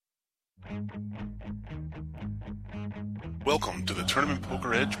Welcome to the Tournament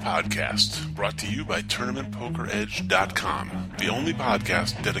Poker Edge podcast, brought to you by TournamentPokerEdge.com, the only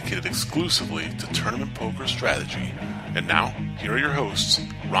podcast dedicated exclusively to tournament poker strategy. And now, here are your hosts,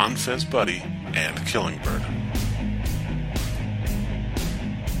 Ron Fezbuddy and Killingbird.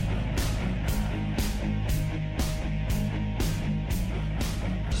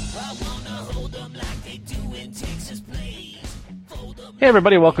 Hey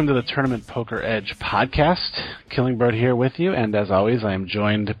everybody, welcome to the Tournament Poker Edge podcast. Killingbird here with you, and as always, I am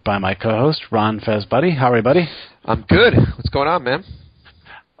joined by my co-host, Ron Fezbuddy. How are you, buddy? I'm good. What's going on, man?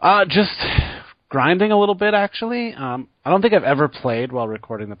 Just grinding a little bit, actually. I don't think I've ever played while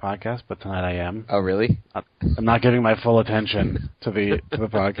recording the podcast, but tonight I am. Oh, really? I'm not giving my full attention to the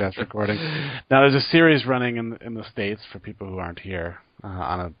podcast recording. Now, there's a series running in the States for people who aren't here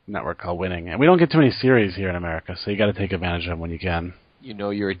on a network called Winning, and we don't get too many series here in America, so you got to take advantage of them when you can. You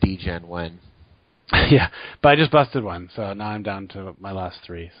know you're a D-Gen when. Yeah, but I just busted one, so now I'm down to my last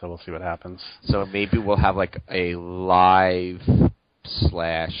three, so we'll see what happens. So maybe we'll have like a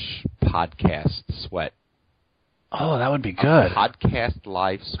live/podcast sweat. Oh, that would be good. A podcast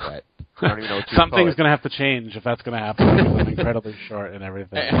live sweat. I don't even know what to Something's going to have to change if that's going to happen, because I'm incredibly short and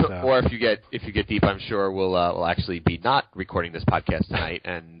everything. So. Or if you get deep, I'm sure we'll actually be not recording this podcast tonight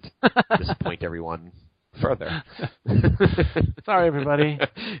and disappoint everyone further. Sorry, everybody.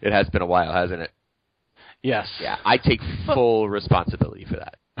 It has been a while, hasn't it? Yes. Yeah, I take full responsibility for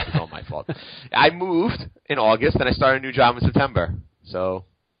that. It's all my fault. I moved in August, and I started a new job in September. So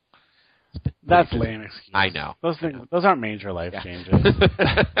that's lame excuse. I know. Those aren't major life changes.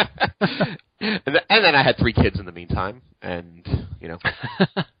 And then I had 3 kids in the meantime, and you know.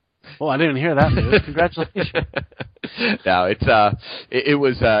 Well, I didn't hear that news. Congratulations. No,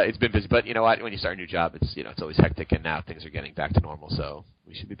 it's been busy, but you know what? When you start a new job, it's always hectic, and now things are getting back to normal, so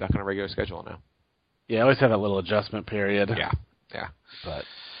we should be back on a regular schedule now. Yeah, I always have a little adjustment period. Yeah. But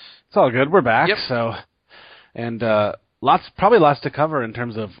it's all good. We're back. Yep. So, and probably lots to cover in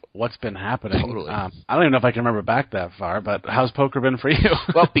terms of what's been happening. Totally. I don't even know if I can remember back that far, but how's poker been for you?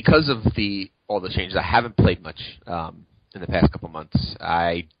 Well, because of all the changes, I haven't played much in the past couple months.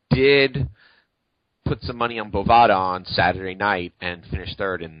 I did put some money on Bovada on Saturday night and finished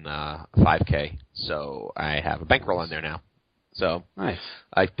third in 5K. So I have a bankroll on there now. So nice.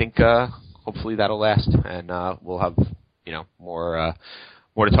 I think hopefully that'll last, and we'll have more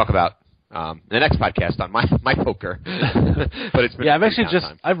to talk about in the next podcast on my poker. But it's been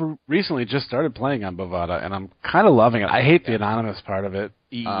I've recently just started playing on Bovada, and I'm kind of loving it. I hate the anonymous part of it.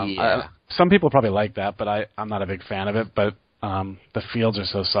 Some people probably like that, but I'm not a big fan of it. But the fields are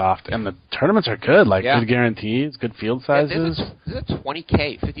so soft, and the tournaments are good, good guarantees, good field sizes. There's a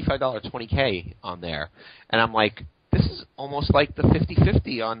 $20K, $55 $20K on there, and I'm like, this is almost like the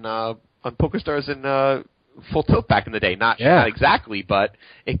 50-50 on PokerStars and Full Tilt back in the day. Not exactly, but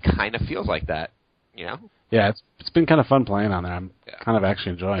it kind of feels like that, you know? Yeah, it's been kind of fun playing on there. I'm kind of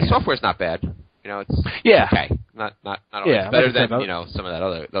actually enjoying it. The software's not bad. It's okay. Not always. It's better than some of that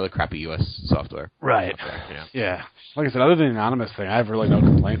other crappy US software. Right. There, Yeah. Like I said, other than the anonymous thing, I have really no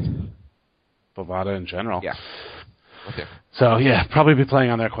complaints. Bovada in general. Yeah. Okay. So probably be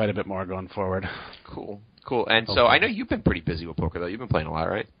playing on there quite a bit more going forward. Cool. And so I know you've been pretty busy with poker though. You've been playing a lot,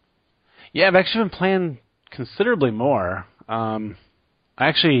 right? Yeah, I've actually been playing considerably more. I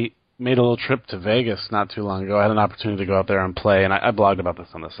actually made a little trip to Vegas not too long ago. I had an opportunity to go out there and play, and I blogged about this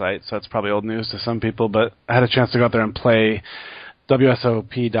on the site, so it's probably old news to some people, but I had a chance to go out there and play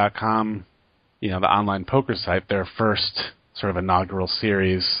WSOP.com, the online poker site, their first sort of inaugural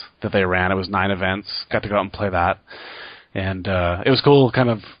series that they ran. It was 9 events. Got to go out and play that. And it was cool kind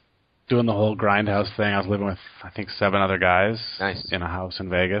of doing the whole grindhouse thing. I was living with, I think, 7 other guys in a house in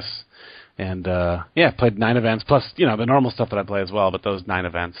Vegas. And, played 9 events, plus, the normal stuff that I play as well, but those 9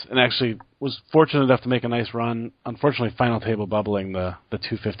 events. And actually was fortunate enough to make a nice run. Unfortunately, final table bubbling the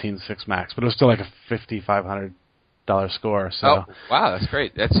 215 6 max, but it was still like a $5,500 score. So. Oh, wow, that's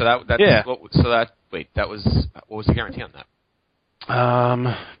great. What was the guarantee on that?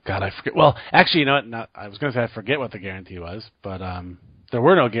 God, I forget. Well, actually, you know what? No, I was going to say I forget what the guarantee was, but there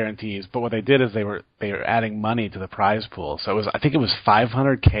were no guarantees. But what they did is they were adding money to the prize pool. So I think it was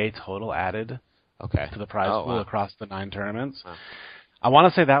 $500K total added to the prize pool across the 9 tournaments. Wow. I want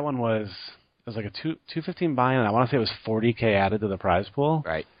to say that one was like a 215 buy-in, and I want to say it was $40K added to the prize pool.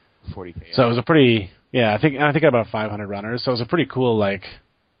 Right, $40K. Yeah. So it was a pretty I think about 500 runners. So it was a pretty cool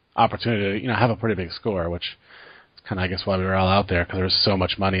opportunity to have a pretty big score, which is kind of I guess why we were all out there, because there was so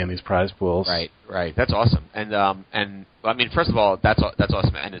much money in these prize pools. Right. That's awesome. And I mean, first of all, that's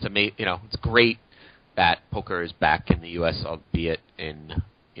awesome, and it's amazing. It's great that poker is back in the U.S., albeit in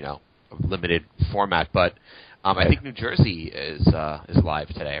limited format. But I think New Jersey is live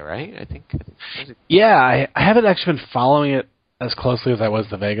today, right? I think Yeah, I haven't actually been following it as closely as I was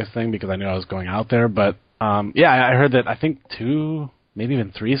the Vegas thing because I knew I was going out there. But I heard that I think 2, maybe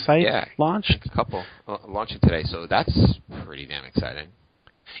even 3 sites launched. A couple launching today, so that's pretty damn exciting.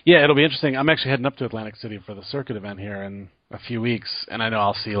 Yeah, it'll be interesting. I'm actually heading up to Atlantic City for the circuit event here in a few weeks, and I know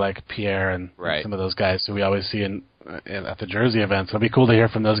I'll see like Pierre and some of those guys who we always see at the Jersey events. It'll be cool to hear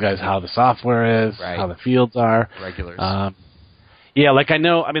from those guys how the software is, how the fields are. Regulars. Like I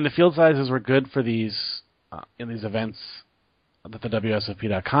know. I mean, the field sizes were good for these in these events that the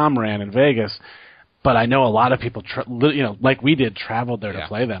WSOP.com ran in Vegas, but I know a lot of people, like we did, traveled there to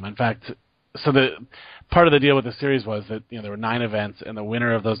play them. In fact, so the part of the deal with the series was that there were 9 events, and the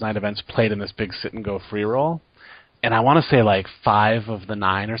winner of those 9 events played in this big sit-and-go free roll. And I want to say like 5 of the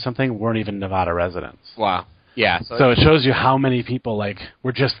 9 or something weren't even Nevada residents. Wow. Yeah. So it shows you how many people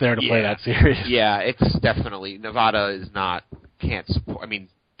were just there to play that series. Yeah, it's definitely Nevada can't support. I mean,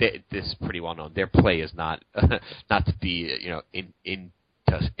 this is pretty well known. Their play is not to be in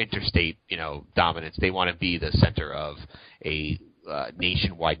interstate dominance. They want to be the center of a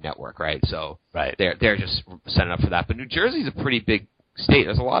nationwide network, right? So they're just setting up for that. But New Jersey's a pretty big state.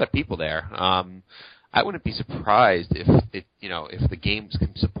 There's a lot of people there. I wouldn't be surprised if the games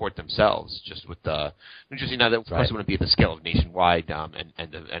can support themselves just with the New Jersey. Now, that of course it wouldn't be at the scale of nationwide,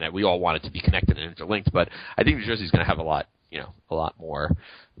 and we all want it to be connected and interlinked. But I think New Jersey's going to have a lot more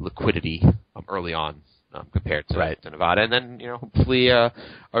liquidity early on compared to Nevada, and then hopefully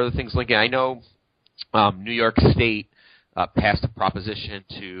other things linking. I know New York State passed a proposition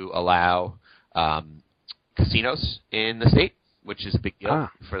to allow casinos in the state, which is a big deal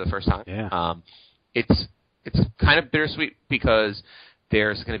for the first time. Yeah. It's kind of bittersweet because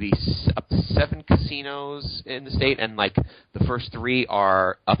there's going to be up to 7 casinos in the state, and the first 3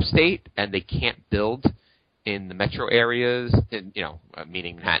 are upstate, and they can't build in the metro areas,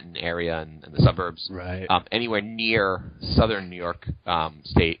 meaning Manhattan area and the suburbs, anywhere near southern New York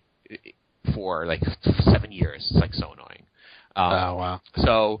State for 7 years. It's so annoying. Oh wow!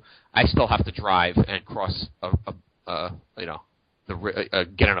 So I still have to drive and cross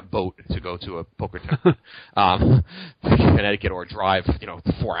get on a boat to go to a poker tournament, to Connecticut, or drive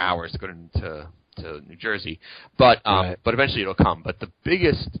 4 hours to go to New Jersey. But eventually it'll come. But the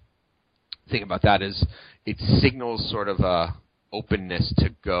biggest thing about that is it signals sort of a openness to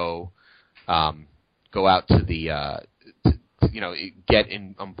go out to the get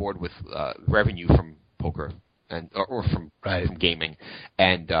on board with revenue from poker or from gaming,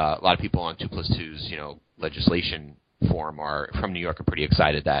 and a lot of people on 2+2's legislation form from New York are pretty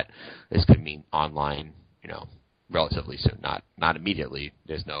excited that this could mean online relatively soon, not immediately.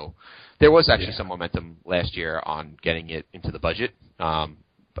 There was actually some momentum last year on getting it into the budget.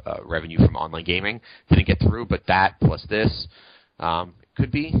 Revenue from online gaming didn't get through, but that plus this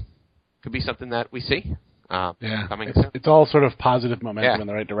could be something that we see. Coming soon. It's all sort of positive momentum in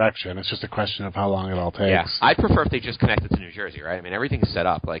the right direction. It's just a question of how long it all takes. Yeah, I'd prefer if they just connected to New Jersey, right? I mean, everything's set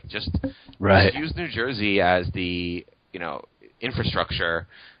up. Just use New Jersey as the infrastructure,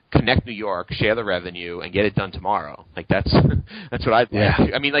 connect New York, share the revenue, and get it done tomorrow. That's what I'd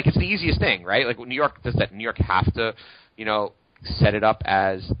like. I mean, it's the easiest thing, right? New York does that. New York have to, set it up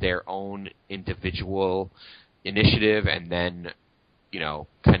as their own individual initiative, and then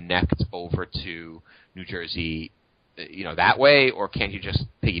connect over to New Jersey, that way, or can't you just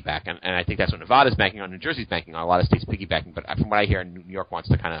piggyback? And I think that's what Nevada's banking on, New Jersey's banking on, a lot of states piggybacking, but from what I hear, New York wants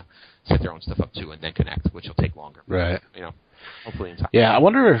to kind of set their own stuff up too and then connect, which will take longer. Right. Hopefully in time. Yeah, I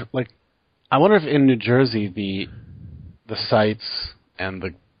wonder if in New Jersey the sites and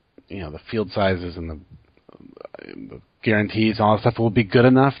the field sizes and the guarantees and all that stuff will be good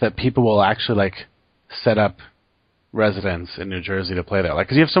enough that people will actually set up residents in New Jersey to play there,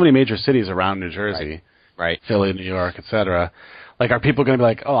 because you have so many major cities around New Jersey, right? Philly, New York, etc. Are people going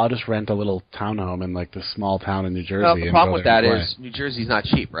to be I'll just rent a little townhome in this small town in New Jersey? Well, the problem with that is New Jersey's not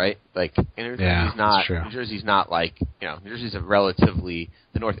cheap, right? New Jersey's not New Jersey's a relatively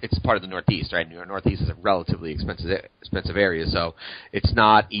it's part of the Northeast, right? Northeast is a relatively expensive area, so it's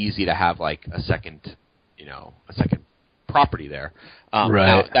not easy to have a second property there.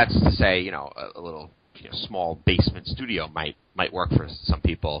 Now, that's to say, a little small basement studio might work for some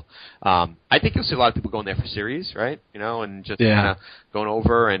people. I think you'll see a lot of people going there for series, right? And just kind of going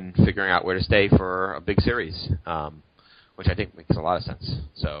over and figuring out where to stay for a big series, which I think makes a lot of sense.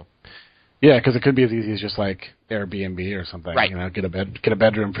 So, Yeah, because it could be as easy as just like Airbnb or something. Right. You know, get a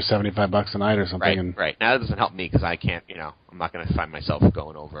bedroom for $75 a night or something. Right. And Right. Now that doesn't help me because I can't. I'm not going to find myself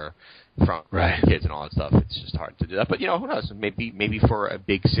going over from Right. kids and all that stuff. It's just hard to do that. But who knows? Maybe for a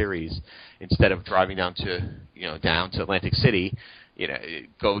big series, instead of driving down to Atlantic City,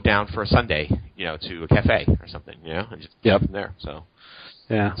 go down for a Sunday, to a cafe or something, and just go from there. So.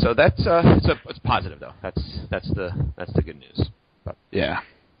 Yeah. So that's it's positive though. That's the good news. But. Yeah.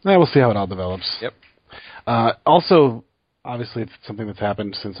 We'll see how it all develops. Yep. Also, obviously, it's something that's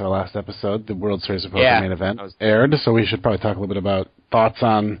happened since our last episode. The World Series of Poker main event aired, so we should probably talk a little bit about thoughts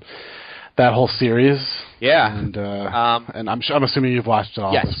on that whole series. Yeah. And I'm assuming you've watched it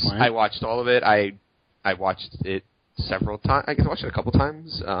all at this point. Yes, I watched all of it. I watched it several times. I guess I watched it a couple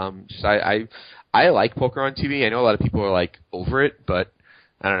times. I like poker on TV. I know a lot of people are like over it, but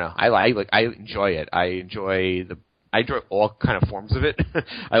I don't know. I enjoy it. I enjoy all kind of forms of it.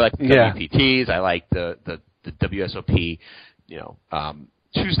 I like the WPTs. I like the WSOP,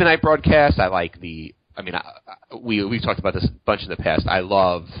 Tuesday night broadcast. I like we've talked about this a bunch in the past. I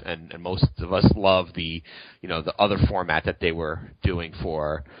love, and most of us love the other format that they were doing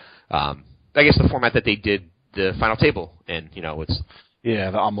for, I guess the format that they did the final table, and it's.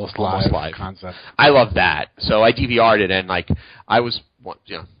 Yeah, the almost live concept. I love that. So I DVR'd it, and I was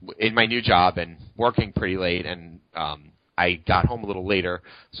in my new job and working pretty late, and I got home a little later,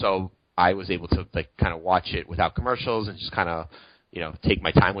 so I was able to kind of watch it without commercials and just kind of take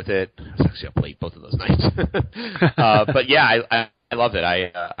my time with it. I was actually up late both of those nights, but yeah, I loved it.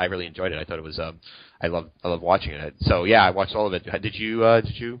 I really enjoyed it. I thought it was I love watching it. So yeah, I watched all of it. Did you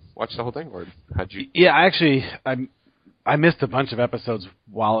watch the whole thing, or how'd you? Yeah, I missed a bunch of episodes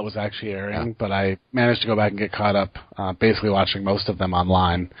while it was actually airing, but I managed to go back and get caught up, basically watching most of them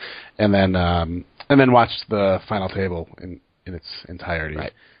online, and then watched the final table in its entirety.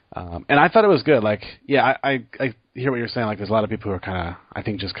 Right. And I thought it was good. I hear what you're saying. There's a lot of people who are kind of, I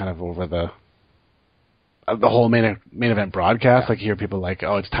think, just kind of over the whole main event broadcast. You hear people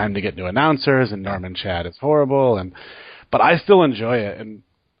oh, it's time to get new announcers, and Norman Chad is horrible, but I still enjoy it, and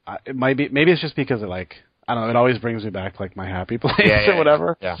maybe it's just because I don't know, it always brings me back to my happy place or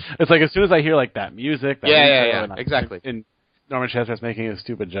whatever. Yeah. It's as soon as I hear that music, that intro, and exactly. And Norman Chad starts making his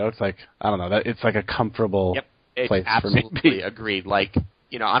stupid jokes, I don't know, that it's a comfortable place for me. Absolutely agreed. I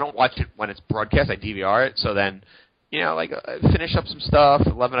don't watch it when it's broadcast. I DVR it, so then finish up some stuff,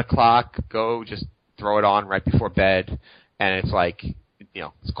 11 o'clock, go just throw it on right before bed, and it's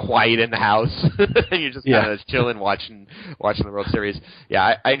it's quiet in the house, and you're just kind of chilling, watching the World Series.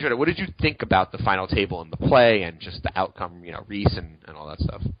 Yeah, I enjoyed it. What did you think about the final table and the play and just the outcome, Reese and all that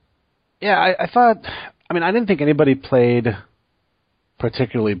stuff? Yeah, I thought, I didn't think anybody played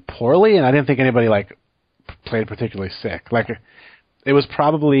particularly poorly, and I didn't think anybody, played particularly sick. It was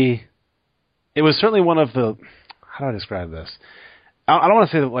certainly one of the, how do I describe this? I don't want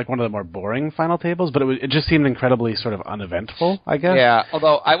to say one of the more boring final tables, but it just seemed incredibly sort of uneventful, I guess. Yeah,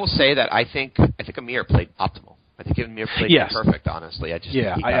 although I will say that I think Amir played optimal. I think Amir played near perfect, honestly. I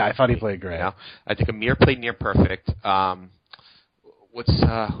thought he played great. I think Amir played near perfect. What's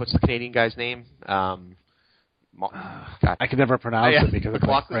the Canadian guy's name? I could never pronounce it because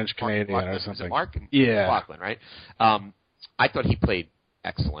it's French Canadian or something. Is it Mark? Yeah. McLaughlin, right? I thought he played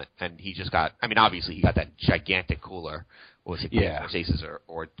excellent, and he just got. Obviously he got that gigantic cooler. What was it? Kings Aces,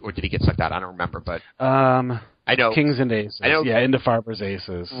 or did he get sucked out? I don't remember, but I know Kings and Aces. I know, into Farber's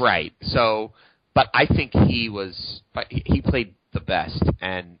Aces. Right. So, but I think he played the best,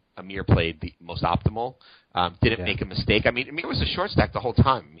 and Amir played the most optimal. Didn't make a mistake. Amir was a short stack the whole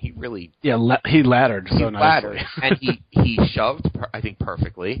time. He really he laddered so nicely, and he shoved. I think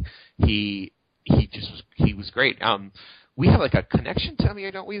perfectly. He was great. We have a connection to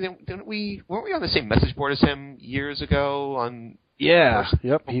Amir, don't we? Weren't we on the same message board as him years ago? Yep.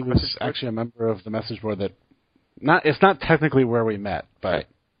 He was actually a member of the message board that. It's not technically where we met, but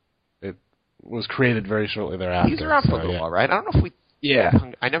it was created very shortly thereafter. He's around for a little while, right? I don't know if we. Yeah.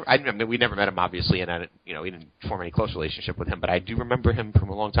 We never met him, obviously, and we didn't form any close relationship with him, but I do remember him from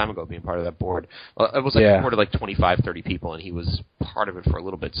a long time ago being part of that board. It was a board of 25, 30 people, and he was part of it for a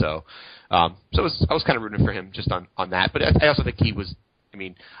little bit, so I was kind of rooting for him just on that, but I also think he was,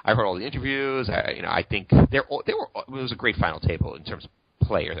 I heard all the interviews, I think it was a great final table in terms of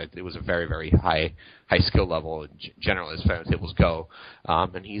player. It was a very, very high skill level generally as final tables go,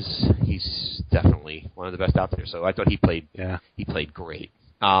 and he's definitely one of the best out there. So I thought he played great.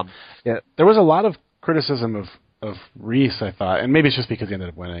 There was a lot of criticism of Reese, I thought, and maybe it's just because he ended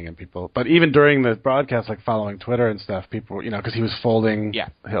up winning and people. But even during the broadcast, following Twitter and stuff, people, because he was folding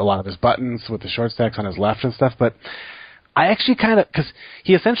a lot of his buttons with the short stacks on his left and stuff. But I actually kind of, because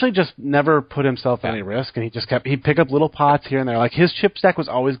he essentially just never put himself at any risk, and he'd pick up little pots here and there. Like, his chip stack was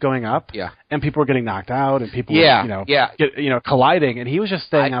always going up, and people were getting knocked out, and people were, colliding, and he was just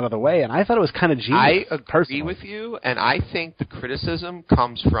staying out of the way, and I thought it was kind of genius. I agree with you, and I think the criticism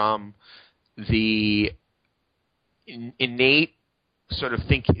comes from the innate sort of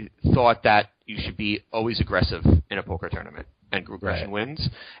thought that you should be always aggressive in a poker tournament. And group aggression wins.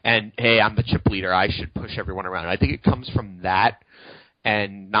 And, hey, I'm the chip leader. I should push everyone around. I think it comes from that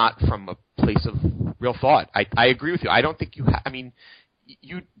and not from a place of real thought. I agree with you. I don't think you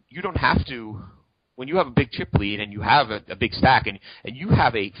you don't have to – when you have a big chip lead and you have a big stack and you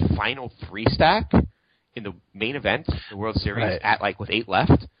have a final 3 stack in the main event, the World Series, at with 8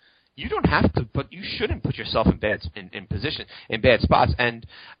 left, you don't have to, but you shouldn't put yourself in bad spots. And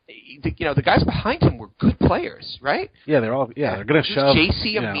the guys behind him were good players, right? Yeah, they're going to shove.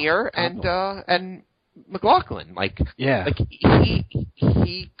 JC, Amir, and McLaughlin.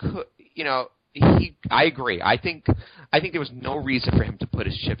 He could, I agree. I think there was no reason for him to put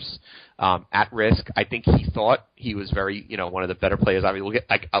his chips at risk. I think he thought he was very, one of the better players. I mean,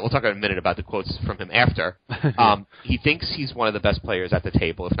 we'll talk in a minute about the quotes from him after. He thinks he's one of the best players at the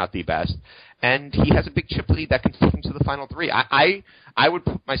table, if not the best, and he has a big chip lead that can take him to the final 3. I would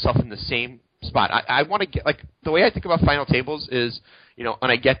put myself in the same spot. I want to get the way I think about final tables is, when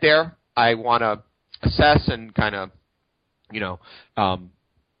I get there, I want to assess and kind of,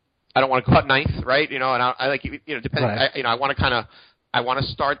 I don't want to go out 9th, right? And I like, depending. Right. I want to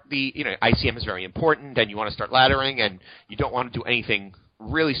start the, ICM is very important, and you want to start laddering, and you don't want to do anything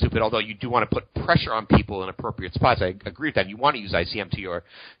really stupid. Although you do want to put pressure on people in appropriate spots. I agree with that. You want to use ICM to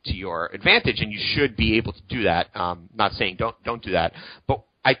your advantage, and you should be able to do that. Not saying don't do that, but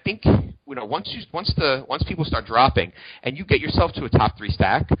I think once people start dropping and you get yourself to a top 3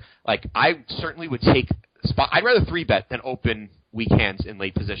 stack, I certainly would take spot. I'd rather 3-bet than open weak hands in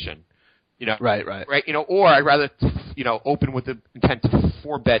late position. Right. Or I'd rather, open with the intent to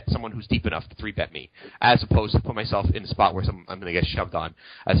 4-bet someone who's deep enough to 3-bet me, as opposed to put myself in a spot where I'm going to get shoved on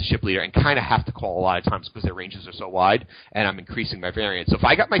as a chip leader and kind of have to call a lot of times because their ranges are so wide and I'm increasing my variance. So if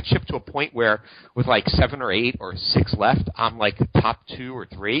I got my chip to a point where with 7 or 8 or 6 left, I'm top 2 or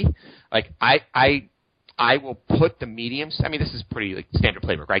 3, I will put the mediums. I mean, this is pretty standard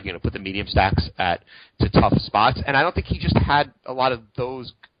playbook, right? Put the medium stacks to tough spots, and I don't think he just had a lot of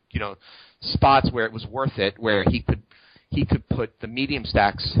those, spots where it was worth it, where he could put the medium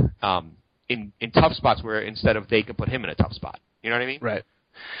stacks in tough spots where instead of they could put him in a tough spot. You know what I mean? Right.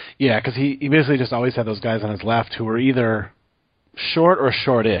 Yeah, because he basically just always had those guys on his left who were either short or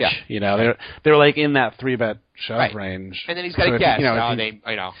shortish. Yeah. They were in that 3-bet shove range. And then he's got to guess.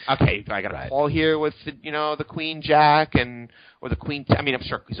 Okay, I got to call here with the Queen Jack or the Queen. I mean, I'm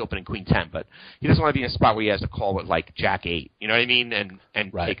sure he's opening Queen 10, but he doesn't want to be in a spot where he has to call with Jack 8. You know what I mean? And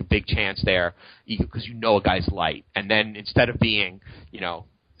take a big chance there because a guy's light. And then instead of being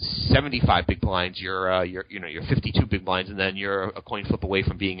 75 big blinds, you're 52 big blinds, and then you're a coin flip away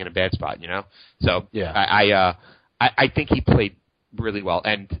from being in a bad spot. So yeah, I think he played really well,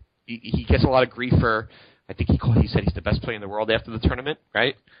 and he gets a lot of grief for. I think he said he's the best player in the world after the tournament,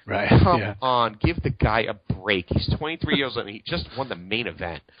 right? Right. Come on, give the guy a break. He's 23 years old and he just won the main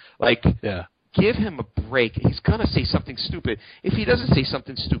event. Give him a break. He's gonna say something stupid. If he doesn't say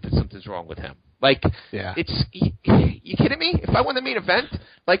something stupid, something's wrong with him. You kidding me? If I won the main event,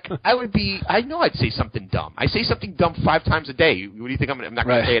 I know I'd say something dumb. I say something dumb 5 times a day. What do you think I'm not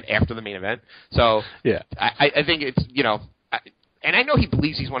going to say it after the main event? So yeah, I think it's and I know he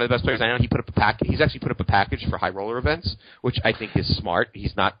believes he's one of the best players. I know he's actually put up a package for high roller events, which I think is smart.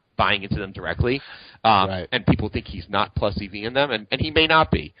 He's not buying into them directly, and people think he's not plus EV in them, and he may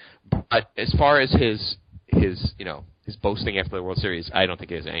not be. But as far as his boasting after the World Series, I don't think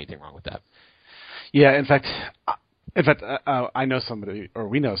there's anything wrong with that. Yeah, in fact, I know somebody, or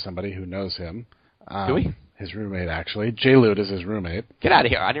we know somebody who knows him. Do we? His roommate, actually. Jay Lute is his roommate. Get out of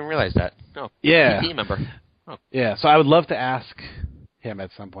here! I didn't realize that. No. Yeah. Team member. Oh. Yeah, so I would love to ask him at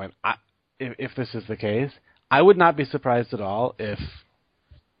some point if this is the case. I would not be surprised at all if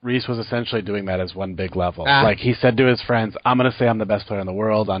Reese was essentially doing that as one big level. He said to his friends, I'm going to say I'm the best player in the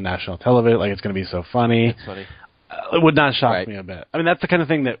world on national television. It's going to be so funny. That's funny. It would not shock me a bit. I mean, that's the kind of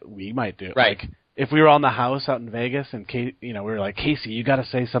thing that we might do. Right. If we were on the house out in Vegas and we were like, Casey, you got to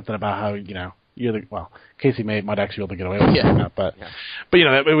say something about how, Casey might actually be able to get away with it, but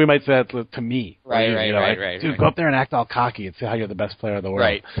we might say that to me. Right. Dude, go up there and act all cocky and say how you're the best player in the world.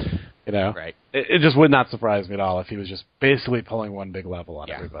 Right. Right. It just would not surprise me at all if he was just basically pulling one big level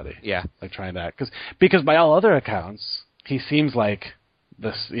on everybody. Yeah. Trying to act. Because by all other accounts, he seems like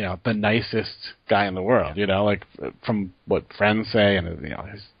the nicest guy in the world. Like from what friends say, and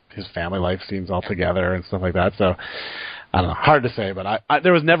his family life seems all together and stuff like that. So I don't know, hard to say, but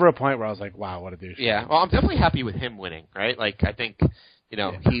there was never a point where I was like, wow, what a douche. Yeah, well, I'm definitely happy with him winning, right? Like I think he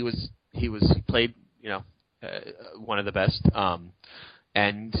played one of the best,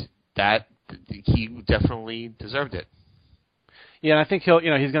 and that he definitely deserved it. Yeah, and I think he's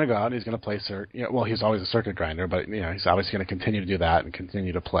going to go out and he's going to play well, he's always a circuit grinder, but he's obviously going to continue to do that and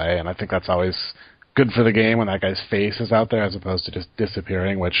continue to play, and I think that's always good for the game when that guy's face is out there as opposed to just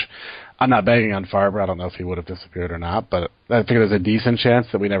disappearing, which I'm not bagging on Farber. I don't know if he would have disappeared or not, but I think there's a decent chance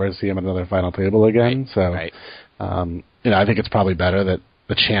that we never see him at another final table again. Right. So, right. I think it's probably better that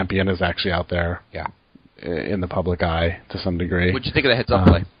the champion is actually out there, yeah, in the public eye to some degree. What'd you think of the heads-up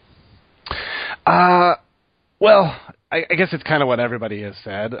play? Well, I guess it's kind of what everybody has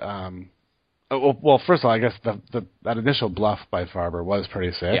said. Well, first of all, I guess that initial bluff by Farber was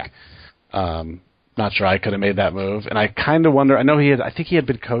pretty sick. Yeah. Not sure I could have made that move, and I kind of wonder. I think he had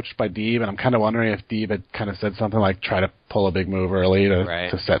been coached by Deeb, and I'm kind of wondering if Deeb had kind of said something like try to pull a big move early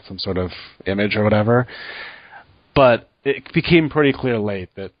to set some sort of image or whatever. But it became pretty clear late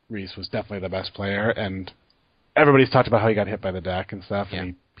that Reese was definitely the best player, and everybody's talked about how he got hit by the deck and stuff,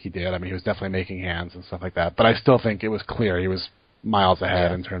 and he did. I mean, he was definitely making hands and stuff like that. But I still think it was clear he was miles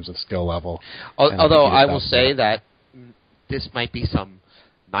ahead in terms of skill level. Although I will say that this might be some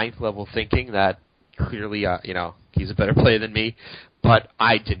ninth level thinking that clearly, he's a better player than me, but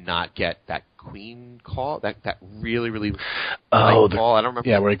I did not get that queen call, that really, really call. I don't remember.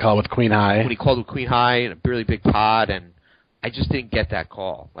 Yeah, where he called with queen high. When he called with queen high and a really big pot, and I just didn't get that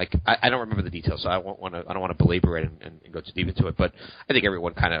call. Like, I don't remember the details, so I don't want to belabor it and go too deep into it, but I think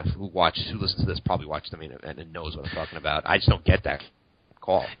everyone kind of who listens to this probably watched the main event and knows what I'm talking about. I just don't get that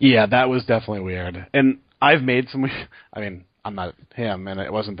call. Yeah, that was definitely weird. And I've made some, I'm not him, and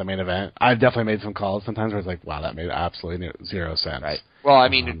it wasn't the main event. I've definitely made some calls sometimes where it's like, wow, that made absolutely zero sense. Right. Well,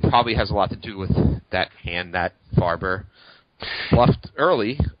 it probably has a lot to do with that hand that Farber bluffed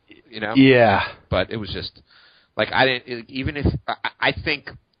early, Yeah. But it was just, like, I think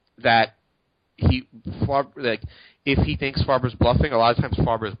that if he thinks Farber's bluffing, a lot of times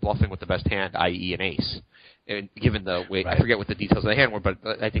Farber is bluffing with the best hand, i.e. an ace. And given the way, I forget what the details of the hand were, but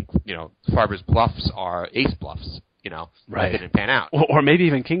I think, Farber's bluffs are ace bluffs. That didn't pan out. Or maybe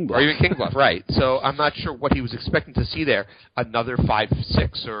even king bluff. Or even king bluff, right. So I'm not sure what he was expecting to see there. Another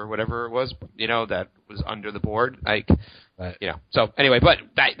 5-6 or whatever it was, that was under the board. So anyway, but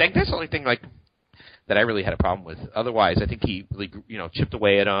that's the only thing, that I really had a problem with. Otherwise, I think he really, chipped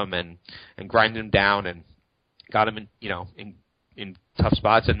away at him and grinded him down and got him in tough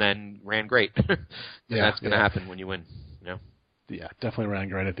spots and then ran great. That's going to happen when you win, Yeah, definitely ran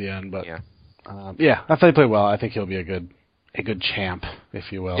great at the end, but... Yeah. I thought he played well. I think he'll be a good champ,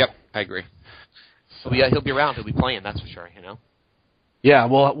 if you will. Yep, I agree. He'll be around. He'll be playing. That's for sure. Yeah,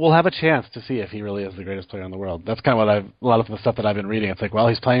 we'll have a chance to see if he really is the greatest player in the world. That's kind of what a lot of the stuff that I've been reading. It's like, well,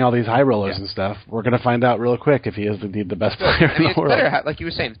 he's playing all these high rollers and stuff. We're going to find out real quick if he is indeed the best player in the world. Better, like you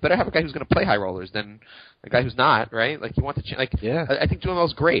were saying, it's better to have a guy who's going to play high rollers than a guy who's not, right? Like you want to I think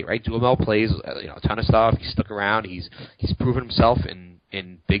Duhamel's great, right? Duhamel plays a ton of stuff. He's stuck around. He's proven himself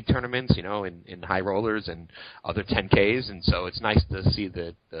in big tournaments, in high rollers and other 10Ks, and so it's nice to see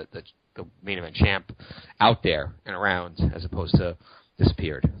the main event champ out there and around as opposed to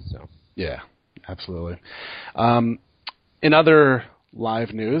disappeared. So yeah, absolutely. In other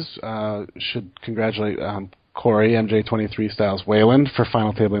live news, should congratulate Corey MJ23 Styles Wayland for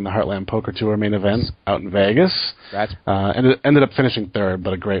final tabling the Heartland Poker Tour main event out in Vegas. And it ended up finishing third,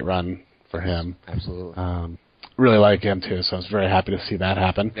 but a great run for him. Absolutely. Really like him too, so I was very happy to see that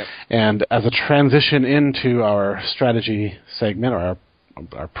happen. Yep. And as a transition into our strategy segment, or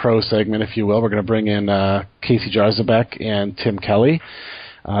our pro segment, if you will, we're going to bring in Casey Jarzabek and Tim Kelly.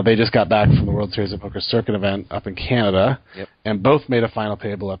 They just got back from the World Series of Poker Circuit event up in Canada, and both made a final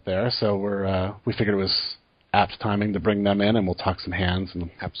table up there. So we figured it was apt timing to bring them in, and we'll talk some hands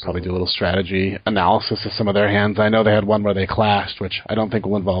and probably do a little strategy analysis of some of their hands. I know they had one where they clashed, which I don't think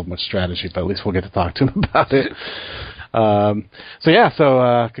will involve much strategy, but at least we'll get to talk to them about it.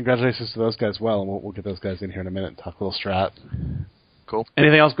 So congratulations to those guys. Well, and we'll get those guys in here in a minute and talk a little strat. Cool.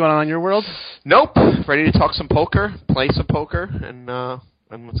 Anything else going on in your world? Nope. Ready to talk some poker, play some poker, and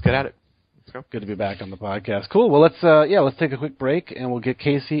let's get at it. Let's go. Good to be back on the podcast. Cool. Well, let's take a quick break, and we'll get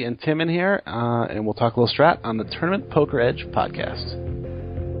Casey and Tim in here, and we'll talk a little strat on the Tournament Poker Edge podcast.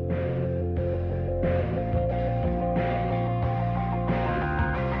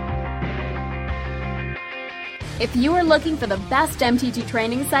 If you are looking for the best MTG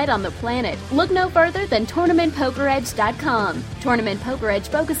training site on the planet, look no further than TournamentPokerEdge.com. Tournament Poker Edge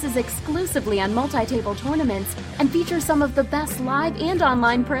focuses exclusively on multi-table tournaments and features some of the best live and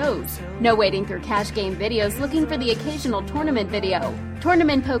online pros. No waiting through cash game videos looking for the occasional tournament video.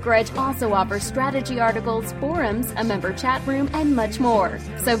 Tournament Poker Edge also offers strategy articles, forums, a member chat room, and much more.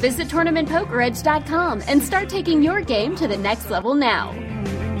 So visit TournamentPokerEdge.com and start taking your game to the next level now.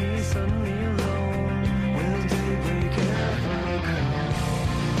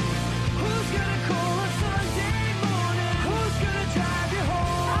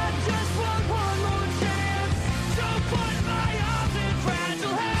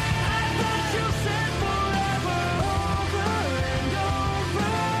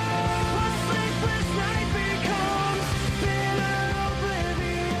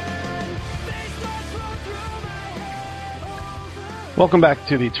 Welcome back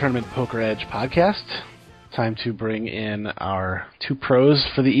to the Tournament Poker Edge podcast. Time to bring in our two pros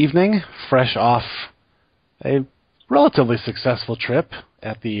for the evening, fresh off a relatively successful trip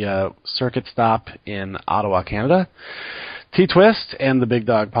at the circuit stop in Ottawa, Canada. T-Twist and the Big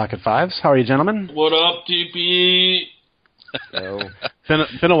Dog Pocket Fives. How are you, gentlemen? What up, TP? Hello.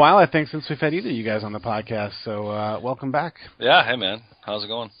 Been a while, I think, since we've had either of you guys on the podcast, so welcome back. Yeah, hey man, how's it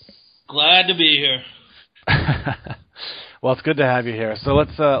going? Glad to be here. Well, it's good to have you here. So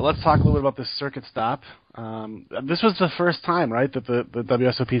let's talk a little bit about this circuit stop. This was the first time, right, that the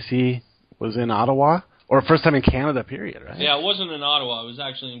WSOPC was in Ottawa, or first time in Canada, period, right? Yeah, it wasn't in Ottawa. It was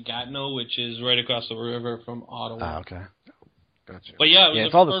actually in Gatineau, which is right across the river from Ottawa. Ah, okay. Gotcha. But yeah,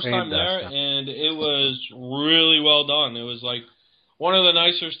 it was the first same time there, stuff. and it was really well done. It was like one of the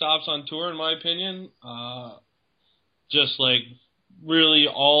nicer stops on tour, in my opinion. Just like really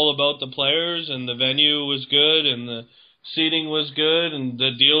all about the players, and the venue was good, and the seating was good, and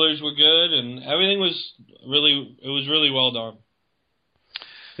the dealers were good, and everything was really well done.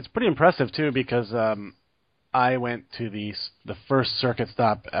 It's pretty impressive too, because I went to the first circuit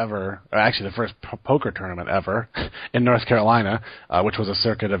stop ever, or actually the first poker tournament ever in North Carolina, which was a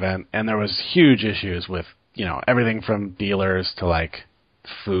circuit event, and there was huge issues with everything from dealers to like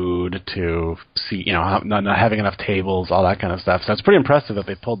food to not having enough tables, all that kind of stuff. So it's pretty impressive that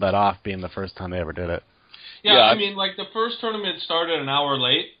they pulled that off, being the first time they ever did it. Yeah, I mean, like, the first tournament started an hour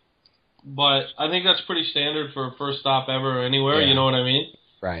late, but I think that's pretty standard for a first stop ever anywhere, you know what I mean?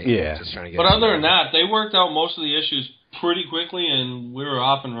 Right. Yeah. Just trying to get but other than that, they worked out most of the issues pretty quickly, and we were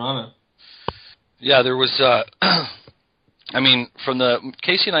off and running. Yeah, there was,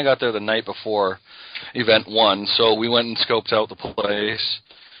 Casey and I got there the night before event one, so we went and scoped out the place.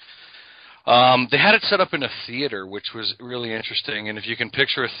 They had it set up in a theater, which was really interesting. And if you can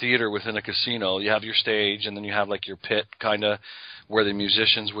picture a theater within a casino, you have your stage, and then you have like your pit, kind of where the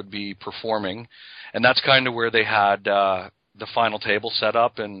musicians would be performing, and that's kind of where they had the final table set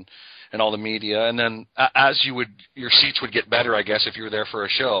up and all the media. And then as your seats would get better, I guess, if you were there for a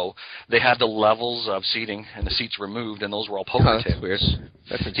show, they had the levels of seating, and the seats removed, and those were all poker tables. Weird.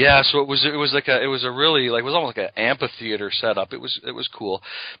 Yeah, so it was almost like an amphitheater setup. It was cool,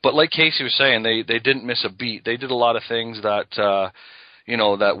 but like Casey was saying, they didn't miss a beat. They did a lot of things that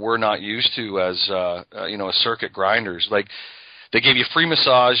that we're not used to as circuit grinders. Like they gave you a free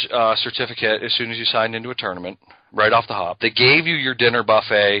massage certificate as soon as you signed into a tournament, right off the hop. They gave you your dinner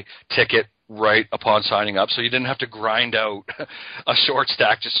buffet ticket right upon signing up, so you didn't have to grind out a short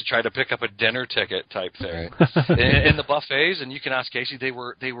stack just to try to pick up a dinner ticket type thing. Right. in the buffets, and you can ask Casey, they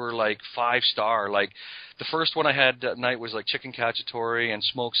were like 5-star. Like the first one I had that night was like chicken cacciatore and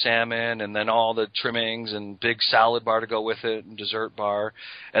smoked salmon, and then all the trimmings and big salad bar to go with it, and dessert bar,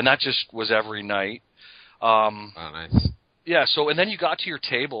 and that just was every night. Oh, nice. Yeah. So, and then you got to your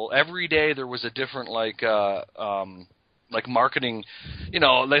table. Every day there was a different like marketing,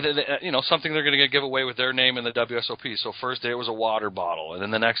 something they're going to give away with their name in the WSOP. So first day it was a water bottle, and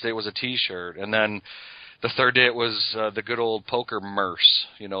then the next day it was a T-shirt, and then the third day it was the good old poker merce,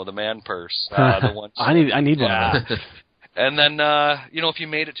 the man purse. The one. I need one of those. And then if you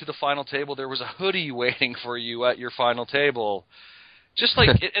made it to the final table, there was a hoodie waiting for you at your final table. Just like,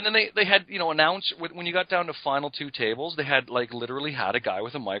 and then they had, announce, when you got down to final two tables, they had, literally had a guy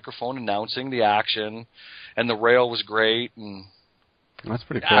with a microphone announcing the action, and the rail was great, and... That's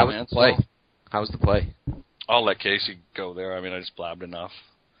pretty cool. How was the play? How was the play? I'll let Casey go there. I just blabbed enough.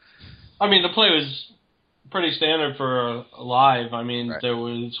 The play was pretty standard for a live. Right. There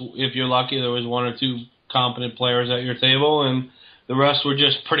was, if you're lucky, there was one or two competent players at your table, and the rest were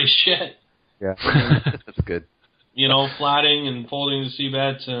just pretty shit. Yeah, that's good. Flatting and folding the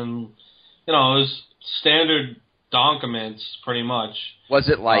C-bets, and, it was standard donkiments, pretty much. Was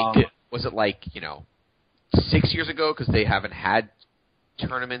it like, 6 years ago because they haven't had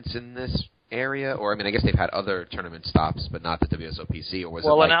tournaments in this area, or I mean, I guess they've had other tournament stops, but not the WSOPC, or was it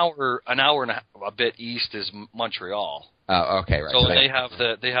like... an hour and a bit east is Montreal. Oh, okay, right. So they have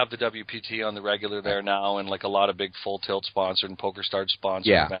the WPT on the regular there now, and like a lot of big Full Tilt sponsored and PokerStars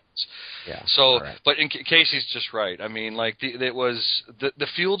sponsored events. Yeah. So, but Casey's just right. I mean, like the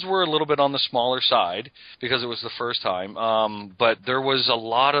fields were a little bit on the smaller side because it was the first time, but there was a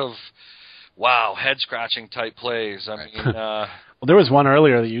lot of head scratching type plays. I mean. Well, there was one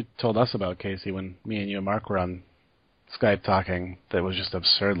earlier that you told us about, Casey, when me and you and Mark were on Skype talking that was just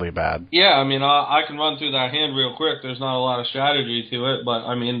absurdly bad. Yeah, I mean, I can run through that hand real quick. There's not a lot of strategy to it, but,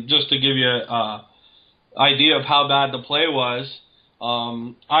 I mean, just to give you an idea of how bad the play was,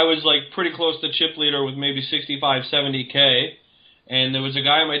 I was, like, pretty close to chip leader with maybe 65, 70K, and there was a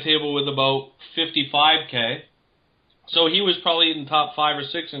guy on my table with about 55K, so he was probably in top 5 or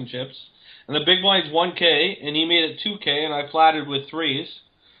 6 in chips. And the big blind's 1K, and he made it 2K, and I flatted with 3s.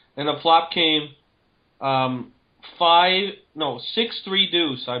 And the flop came 6-3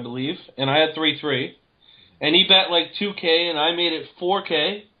 deuce, I believe, and I had 3-3. And he bet like 2K, and I made it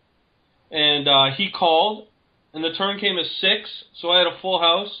 4K. And he called, and the turn came as 6, so I had a full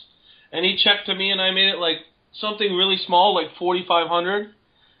house. And he checked to me, and I made it like something really small, like 4,500.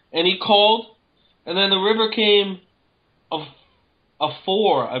 And he called, and then the river came a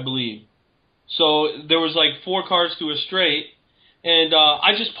 4, I believe. So there was like 4 cards to a straight, and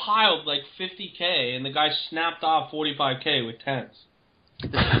I just piled like 50K, and the guy snapped off 45K with 10s.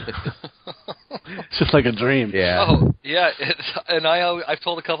 It's just like a dream. Yeah. Oh, yeah, and I've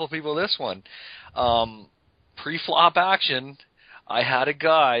told a couple of people this one. Pre-flop action, I had a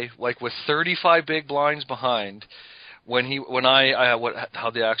guy like with 35 big blinds behind.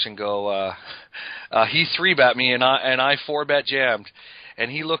 How'd the action go? He 3-bet me, and I 4-bet jammed. And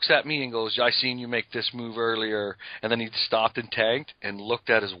he looks at me and goes, I seen you make this move earlier. And then he stopped and tanked and looked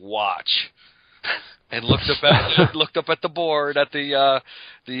at his watch. And looked up at the board, at the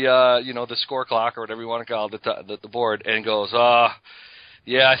score clock or whatever you want to call it, the board, and goes,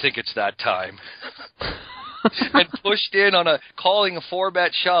 yeah, I think it's that time. And pushed in on calling a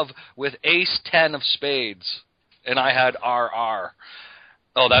 4-bet shove with ace-10 of spades. And I had RR.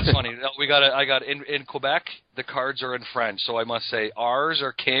 Oh, that's funny. In Quebec, the cards are in French, so I must say R's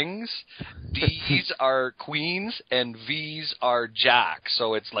are kings, D's are queens, and V's are jacks.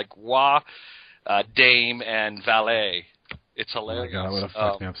 So it's like roi, dame, and valet. It's hilarious. Oh my God, that would have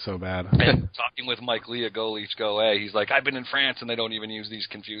fucked me up so bad. And talking with Mike Leah, Go Leafs Go A, he's like, I've been in France and they don't even use these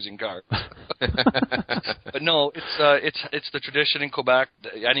confusing cards. But no, it's the tradition in Quebec.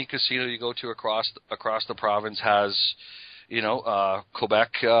 Any casino you go to across the province has,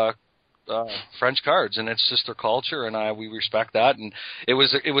 Quebec French cards, and it's just their culture, and we respect that. And it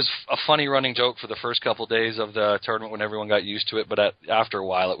was a funny running joke for the first couple of days of the tournament when everyone got used to it, but after a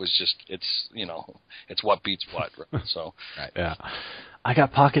while, it was just it's what beats what. Right? So yeah, I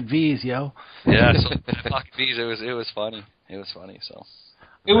got pocket V's, yo. Yeah, so pocket V's. It was funny. It was funny. So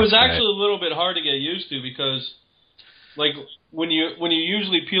it was actually a little bit hard to get used to because, like, when you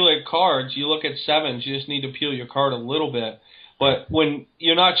usually peel at cards, you look at 7s. You just need to peel your card a little bit. But when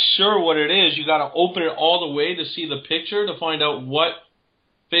you're not sure what it is, you got to open it all the way to see the picture to find out what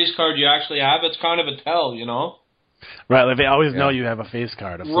face card you actually have. It's kind of a tell, Right, like they always know you have a face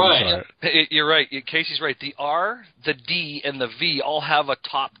card of some sort. You're right. Casey's right. The R, the D, and the V all have a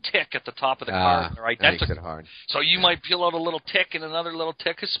top tick at the top of the card. They're identical. That makes it hard. So you might peel out a little tick and another little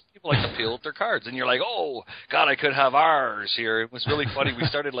tick because people like to peel out their cards. And you're like, oh, God, I could have R's here. It was really funny. We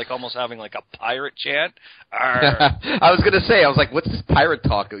started like almost having like a pirate chant. R. I was going to say, I was like, what's this pirate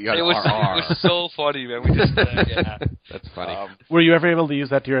talk? You got it was so funny, man. We just yeah. That's funny. Were you ever able to use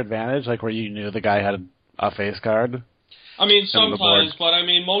that to your advantage, like where you knew the guy had a face card? I mean, sometimes, but I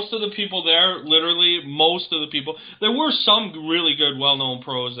mean, most of the people there, literally, there were some really good, well-known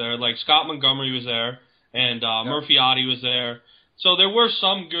pros there, like Scott Montgomery was there, and Murphy Oddie was there. So there were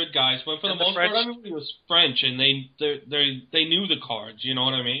some good guys, but for the most part, everybody was French, and they knew the cards, you know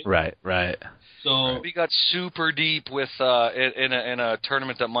what I mean? Right. So we got super deep with in a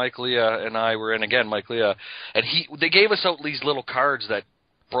tournament that Mike Leah and I were in, again, Mike Leah, and they gave us out these little cards that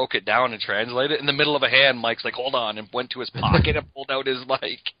broke it down and translated. In the middle of a hand, Mike's like, hold on, and went to his pocket and pulled out his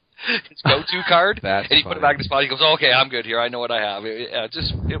go-to card. And he put it back in his pocket. He goes, okay, I'm good here. I know what I have. We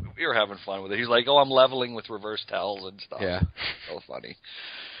were having fun with it. He's like, oh, I'm leveling with reverse tells and stuff. Yeah. So funny.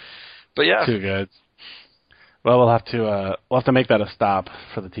 But yeah. Too good. Well, we'll have to make that a stop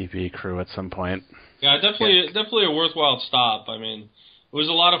for the TPE crew at some point. Yeah, definitely a worthwhile stop. I mean, it was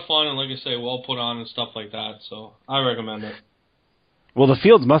a lot of fun and, like I say, well put on and stuff like that. So I recommend it. Well, the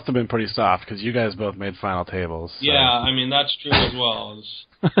fields must have been pretty soft because you guys both made final tables. So. Yeah, I mean, that's true as well. It's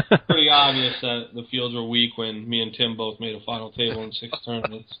pretty obvious that the fields were weak when me and Tim both made a final table in 6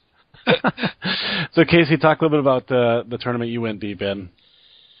 tournaments. So, Casey, talk a little bit about the tournament you went deep in.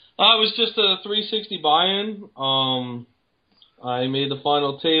 It was just a 360 buy-in. I made the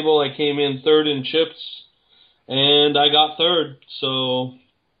final table. I came in 3rd in chips, and I got 3rd. So,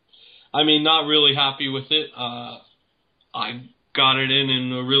 I mean, not really happy with it. I got it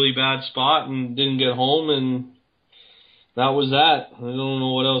in a really bad spot and didn't get home, and that was that. I don't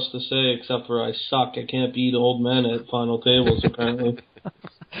know what else to say except for I suck. I can't beat old men at final tables, apparently.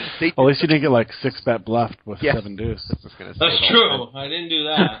 Well, at least you didn't get 6-bet bluffed with 7 deuce. That's true. I didn't do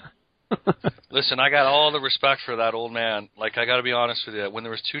that. Listen, I got all the respect for that old man. I got to be honest with you. When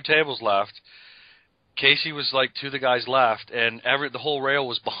there was 2 tables left, Casey was 2 of the guys left, and the whole rail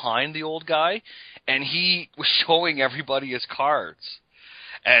was behind the old guy, and he was showing everybody his cards.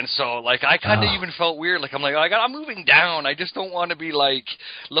 And so, I kind of even felt weird. I'm moving down. I just don't want to be,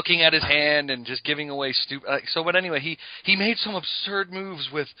 looking at his hand and just giving away stupid... but anyway, he made some absurd moves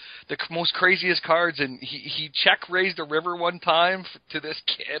with the most craziest cards, and he check-raised a river one time to this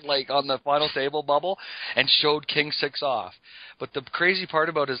kid, on the final table bubble, and showed King 6 off. But the crazy part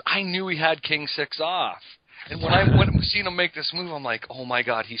about it is I knew he had King 6 off. And when I seen him make this move, I'm like, oh my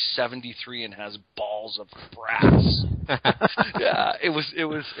God, he's 73 and has balls of brass. Yeah, it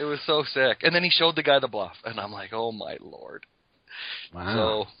was so sick. And then he showed the guy the bluff, and I'm like, oh my Lord.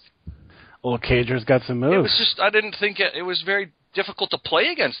 Wow. So, old Cager's got some moves. It was just, I didn't think it was very difficult to play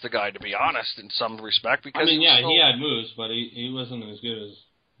against the guy, to be honest, in some respect. Because he had moves, but he wasn't as good as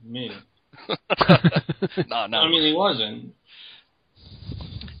me. No. I mean, he wasn't.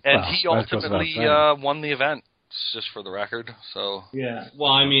 And he ultimately won the event, just for the record. So yeah.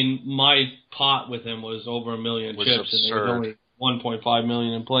 Well, I mean, my pot with him was over 1 million chips, absurd. and there was only 1.5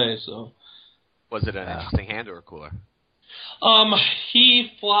 million in play. So was it an interesting hand or a cooler?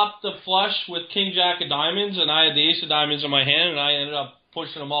 He flopped the flush with King Jack of diamonds, and I had the Ace of diamonds in my hand, and I ended up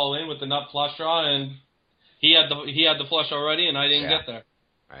pushing them all in with the nut flush draw, and he had the flush already, and I didn't get there.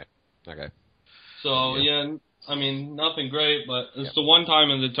 Right. Okay. So yeah. I mean, nothing great, but it's the one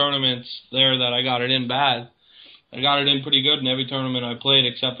time in the tournaments there that I got it in bad. I got it in pretty good in every tournament I played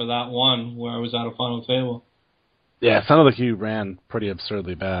except for that one where I was at a final table. Yeah, it sounded like you ran pretty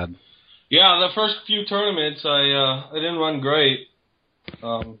absurdly bad. Yeah, the first few tournaments I didn't run great.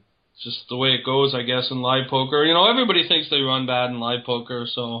 It's just the way it goes, I guess, in live poker. Everybody thinks they run bad in live poker,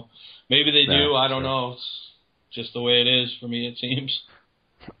 so maybe they do. I don't know. It's just the way it is for me, it seems.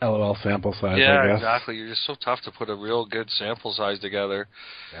 LOL sample size, yeah, I guess. Exactly. You're just so tough to put a real good sample size together.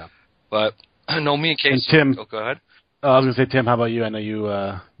 Yeah. But, no, me and Casey... And Tim... Oh, go ahead. I was going to say, Tim, how about you? I know you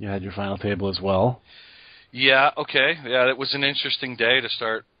had your final table as well. Yeah, okay. Yeah, it was an interesting day to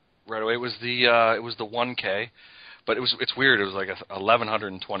start right away. It was the 1K, but it's weird. It was like a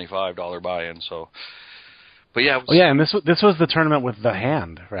 $1,125 buy-in, so... But yeah, and this was the tournament with the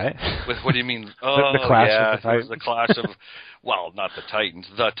hand, right? With what do you mean? The clash of the Titans. It was the clash of, well, not the Titans,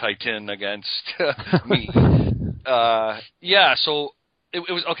 the Titan against me. So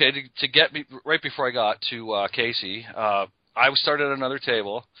it was okay to get me right before I got to Casey. I started at another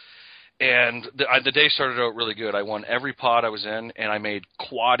table, and the day started out really good. I won every pot I was in, and I made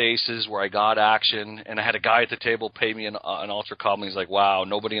quad aces where I got action, and I had a guy at the table pay me an ultra compliment. He's like, wow,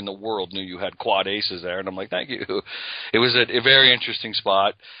 nobody in the world knew you had quad aces there. And I'm like, thank you. It was a very interesting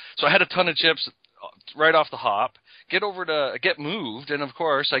spot. So I had a ton of chips right off the hop, get moved, and of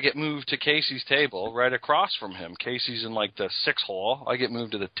course I get moved to Casey's table right across from him. Casey's in the 6 hole. I get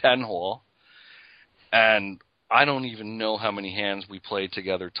moved to the 10 hole, and I don't even know how many hands we played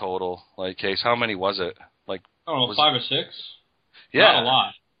together total. Case, how many was it? I don't know, 5 or 6? Yeah. Not a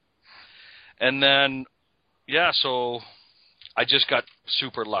lot. And then, so I just got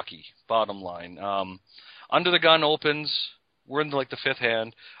super lucky, bottom line. Under the gun opens. We're in the 5th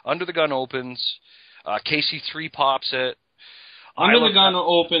hand. Under the gun opens. Casey 3 pops it. Under the gun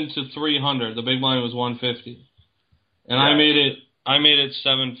opened to 300. The big blind was 150. And I made it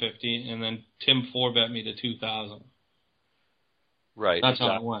 750, and then Tim 4-bet me to 2,000. Right. That's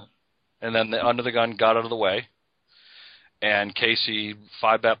how it went. And then the under the gun got out of the way, and Casey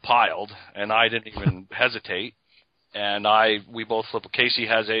 5-bet piled, and I didn't even hesitate, and we both flip. Casey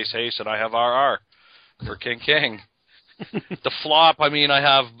has ace-ace, and I have RR for king-king. The flop, I think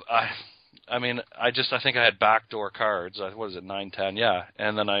I had backdoor cards. What is it, 9-10? Yeah.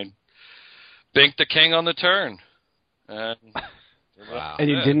 And then I binked the king on the turn. And wow. And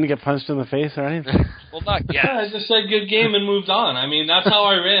you didn't get punched in the face or anything? Well, not yet. Yeah, I just said good game and moved on. That's how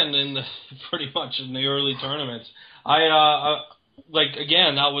I ran pretty much in the early tournaments. like,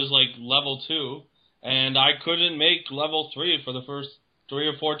 again, that was like level 2, and I couldn't make level 3 for the first 3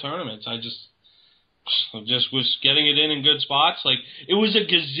 or 4 tournaments. I just was getting it in good spots. Like, it was a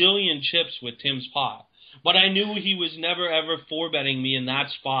gazillion chips with Tim's pot. But I knew he was never, ever 4-betting me in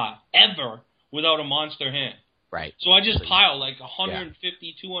that spot, ever, without a monster hand. Right. So I just piled like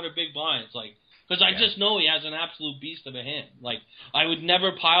 150, 200 big blinds, like, because I just know he has an absolute beast of a hand. Like, I would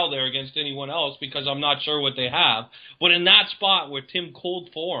never pile there against anyone else because I'm not sure what they have. But in that spot where Tim cold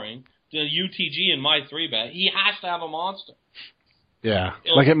 4ing, the UTG in my 3-bet, he has to have a monster. Yeah.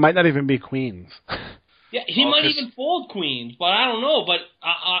 Like, it might not even be queens. Yeah, he might even fold queens, but I don't know. But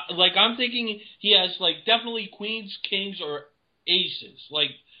like, I'm thinking he has like definitely queens, kings, or aces.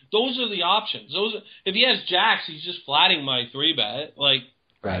 Like, those are the options. If he has jacks, he's just flatting my 3-bet. Like,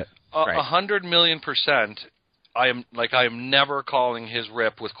 Right. 100 million%. I am never calling his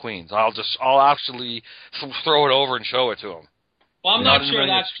rip with queens. I'll actually throw it over and show it to him. Well, I'm not sure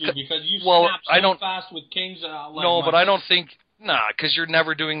that's true because you snap so fast with kings. But I don't think. Nah, because you're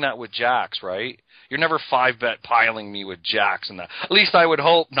never doing that with jacks, right? You're never 5-bet piling me with jacks and that. At least I would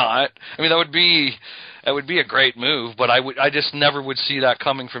hope not. I mean, that would be a great move, but I just never would see that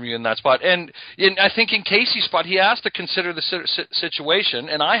coming from you in that spot. And I think in Casey's spot, he has to consider the situation,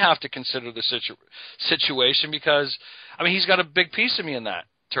 and I have to consider the situation because, I mean, he's got a big piece of me in that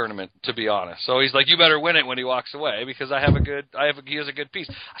tournament, to be honest. So he's like, you better win it when he walks away because he has a good piece.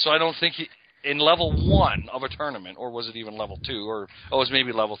 So I don't think in level 1 of a tournament, or was it even level 2, or it was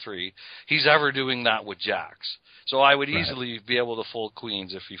maybe level 3, he's ever doing that with jacks. So I would easily be able to fold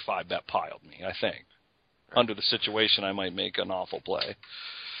queens if he 5-bet piled me, I think. Under the situation, I might make an awful play.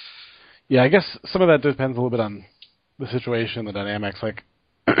 Yeah, I guess some of that depends a little bit on the situation, the dynamics. Like,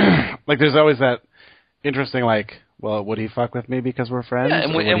 like there's always that interesting, like, well, would he fuck with me because we're friends? Yeah,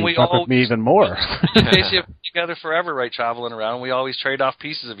 and we fuck with me even more. Casey have been together forever, right, traveling around. We always trade off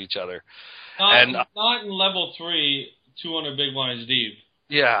pieces of each other. Not in level 3, 200 big blinds deep.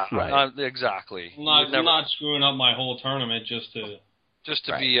 Yeah, right. Exactly. I'm not screwing up my whole tournament just to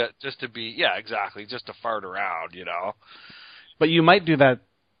fart around, you know. But you might do that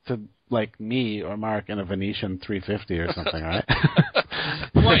to like me or Mark in a Venetian 350 or something, right?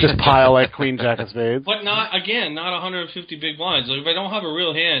 Right. Just pile like queen jack of spades. But not 150 big blinds. Like, if I don't have a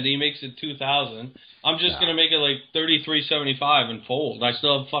real hand, he makes it 2,000. I'm just gonna make it like 33.75 and fold. I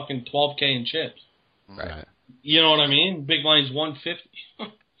still have fucking 12K in chips. Right. You know what I mean? Big blind's 150.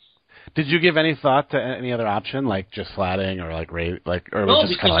 Did you give any thought to any other option, like just flatting or like raise, like or no?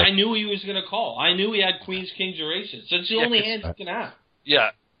 just Because I knew he was gonna call. I knew he had queens, kings, or aces. That's the only hand he can have. Yeah.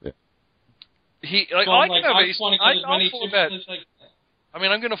 He like so I like, can have ace. I mean,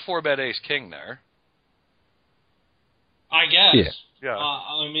 I'm going to 4-bet ace king there. I guess. Yeah.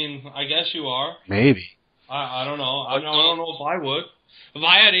 I mean, I guess you are. Maybe. I don't know. I don't know if I would. If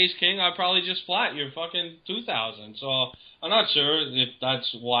I had ace king, I'd probably just flat your fucking 2,000. So I'm not sure if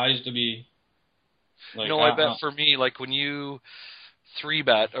that's wise to be. Like, I bet for me, like when you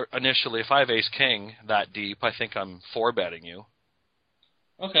 3-bet initially, if I have ace king that deep, I think I'm 4-betting you.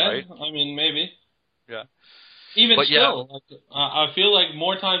 Okay. Right? I mean, maybe. Yeah. Even but still, I feel like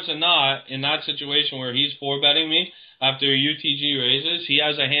more times than not, in that situation where he's 4-betting me after UTG raises, he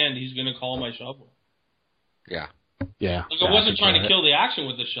has a hand he's going to call my shove with. Yeah. Yeah. Like, I wasn't trying to kill the action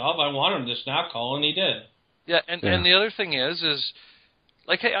with the shove. I wanted him to snap call, and he did. Yeah, and the other thing is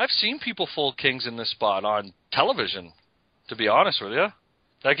like, hey, I've seen people fold kings in this spot on television, to be honest with you.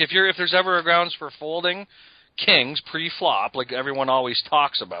 Like, if there's ever a grounds for folding kings pre-flop, like everyone always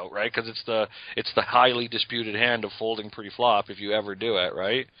talks about, right? Because it's the highly disputed hand of folding pre-flop if you ever do it,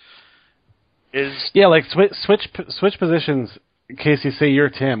 right? Like switch positions. In case you say you're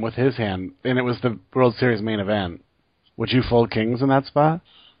Tim with his hand, and it was the World Series main event, would you fold kings in that spot?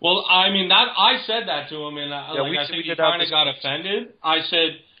 Well, I mean, I said that to him, and I think he kind of got offended. I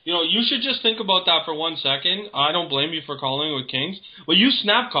said, you should just think about that for 1 second. I don't blame you for calling with kings. Well, you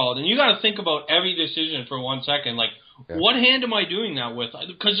snap called, and you got to think about every decision for 1 second. Like, what hand am I doing that with?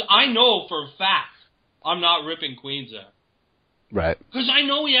 Because I know for a fact I'm not ripping queens there. Right. Because I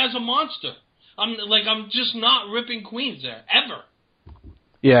know he has a monster. I'm just not ripping queens there, ever.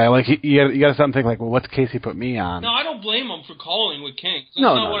 Yeah, like you got to stop and think like, well, what's Casey put me on? No, I don't blame him for calling with kings. That's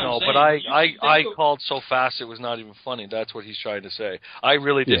no, not what I'm saying. But I called so fast it was not even funny. That's what he's trying to say. I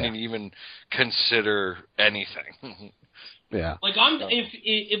really didn't even consider anything. Yeah. Like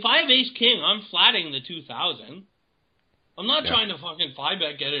if I have ace king, I'm flatting the 2,000. I'm not trying to fucking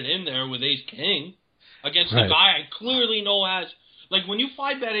 5-bet get it in there with ace king against a guy I clearly know has. Like, when you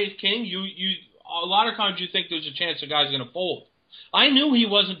 5-bet ace king, you a lot of times you think there's a chance the guy's going to fold. I knew he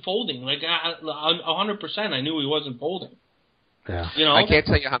wasn't folding. Like, 100% I knew he wasn't folding. Yeah. You know, I can't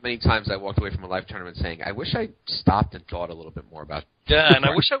tell you how many times I walked away from a live tournament saying, I wish I stopped and thought a little bit more about it. Yeah, and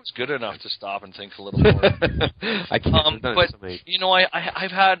I wish I was good enough to stop and think a little more. I can't. But you know, I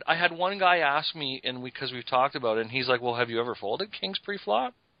had one guy ask me, and because we've talked about it, and he's like, "Well, have you ever folded kings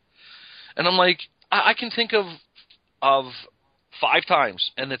pre-flop?" And I'm like, I can think of 5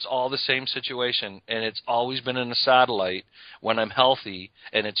 times, and it's all the same situation, and it's always been in a satellite when I'm healthy,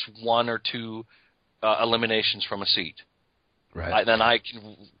 and it's 1 or 2 eliminations from a seat. Right. Then I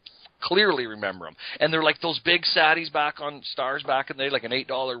can clearly remember them. And they're like those big satties back on Stars back in the day, like an $8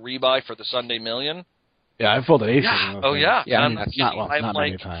 rebuy for the Sunday Million. Yeah, I've folded aces. Yeah. in those Oh, things. yeah. Yeah, And that's I'm not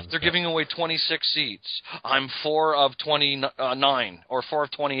like, many times. they're but- giving away 26 seats. I'm 4 of 29, or 4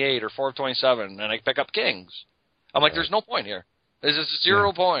 of 28, or 4 of 27, and I pick up kings. I'm like, there's no point here. There's just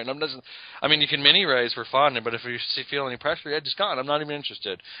 0 point. I mean, you can mini raise for fun, but if you feel any pressure, yeah, just gone. I'm not even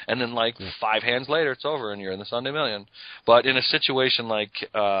interested. And then, 5 hands later, it's over, and you're in the Sunday Million. But in a situation like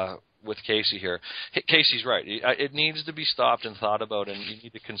with Casey here, Casey's right. It needs to be stopped and thought about, and you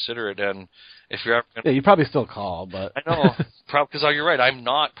need to consider it. And if you're ever gonna, Yeah, you probably still call, but I know, because you're right. I'm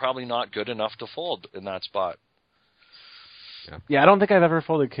probably not good enough to fold in that spot. yeah, I don't think I've ever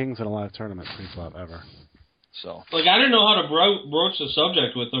folded kings in a live tournament pre-flop ever. So like I didn't know how to broach the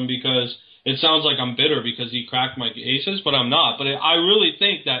subject with him because it sounds like I'm bitter because he cracked my aces, but I'm not. But I really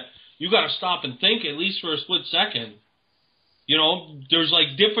think that you got to stop and think at least for a split second. You know, there's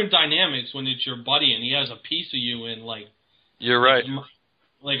like different dynamics when it's your buddy and he has a piece of you in like. you're right.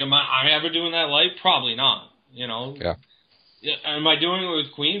 Am I ever doing that live? Probably not. You know. Yeah. Am I doing it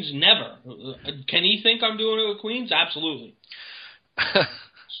with queens? Never. Can he think I'm doing it with queens? Absolutely.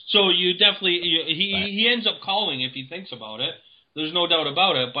 So you definitely he ends up calling if he thinks about it. There's no doubt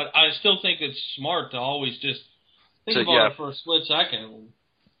about it. But I still think it's smart to always just think about it for a split second.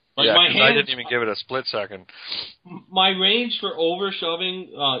 Like yeah, my because I didn't even give it a split second. My range for over shoving,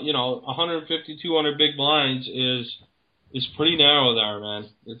 150, 200 big blinds is pretty narrow there, man.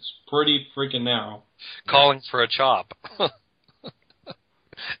 It's pretty freaking narrow. Calling for a chop.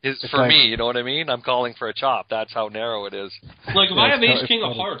 It's for like, me, you know what I mean? I'm calling for a chop. That's how narrow it is. Like if I have it's ace king of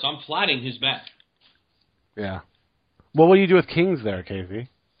totally- hearts, I'm flatting his bet. Yeah. Well, what do you do with kings there, Casey?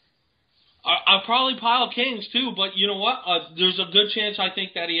 I'll probably pile kings too, but you know what? There's a good chance I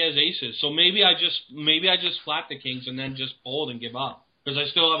think that he has aces. So maybe I just flat the kings and then just fold and give up because I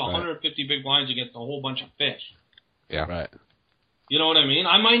still have 150 big blinds against a whole bunch of fish. Yeah. Right. You know what I mean?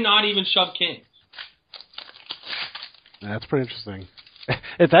 I might not even shove kings. That's pretty interesting.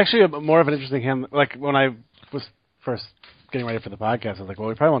 It's actually more of an interesting hand. Like when I was first getting ready for the podcast, I was like, well,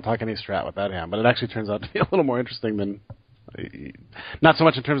 we probably won't talk any strat with that hand, but it actually turns out to be a little more interesting than, not so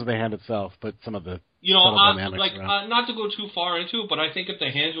much in terms of the hand itself, but some of the subtle dynamics around. Not to go too far into it, but I think if the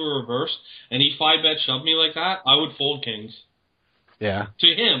hands were reversed and he 5-bet shoved me like that, I would fold kings. Yeah. To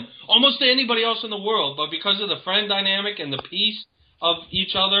him, almost to anybody else in the world, but because of the friend dynamic and the peace of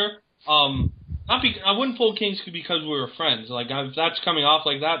each other, I wouldn't fold kings because we were friends. Like if that's coming off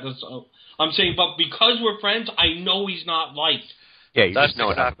like that. I'm saying, but because we're friends, I know he's not liked. Yeah, you That's just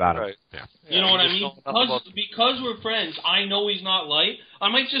know enough exactly about right. him. Yeah. You know what I just mean? know enough about- Because we're friends, I know he's not light. I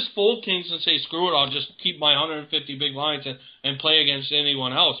might just fold kings and say, screw it, I'll just keep my 150 big blinds and play against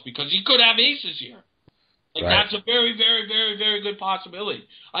anyone else because he could have aces here. Like Right. that's a very, very, very, very good possibility.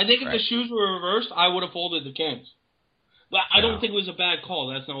 I think if the shoes were reversed, I would have folded the kings. But I don't think it was a bad call.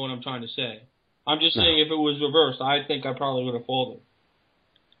 That's not what I'm trying to say. I'm just saying if it was reversed, I think I probably would have folded.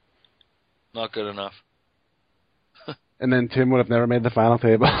 Not good enough. And then Tim would have never made the final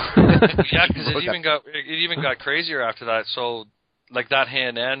table. Yeah, because it even got crazier after that. So, like that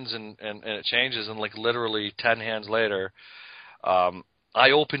hand ends and it changes, and like literally 10 hands later,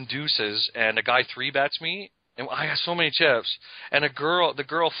 I open deuces and a guy 3-bets me, and I got so many chips, and a girl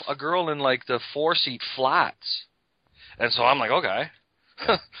in like the 4-seat flats, and so I'm like, okay,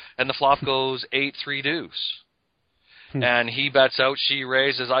 and the flop goes 8-3 deuce. And he bets out, she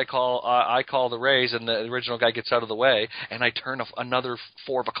raises, I call the raise, and the original guy gets out of the way, and I turn another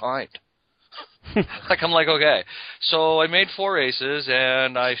 4 of a kind. I'm like, okay. So I made 4 aces,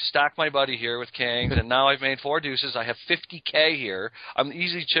 and I stacked my buddy here with kings, and now I've made 4 deuces. I have 50K here. I'm the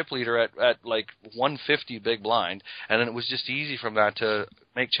easy chip leader at like 150 big blind, and then it was just easy from that to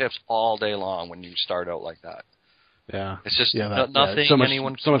make chips all day long when you start out like that. Yeah. It's just nothing so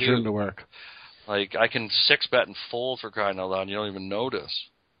anyone can so much do. room to work. Like, I can 6-bet and fold for crying out loud, and you don't even notice.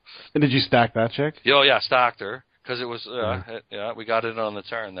 And did you stack that chick? Oh, yeah, stacked her, because it was, we got it on the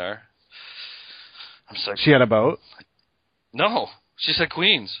turn there. I'm sorry. She had a boat? No, she said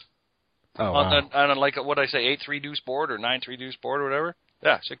queens. Oh, wow. On like, what did I say, 8-3 deuce board or 9-3 deuce board or whatever?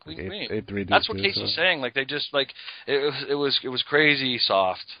 Yeah, she had queen. 8-3 That's what deuces, Casey's saying. Like they just like it was crazy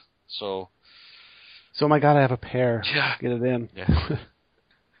soft. So oh my God, I have a pair. Yeah. Get it in. Yeah.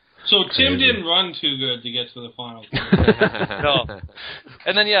 So Tim didn't run too good to get to the final. No.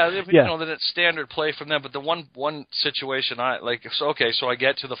 And then then it's standard play from them. But the one situation I like, so I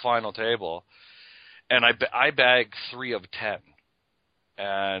get to the final table, and I bag 3 of 10,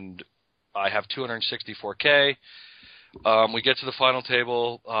 and I have 264K. We get to the final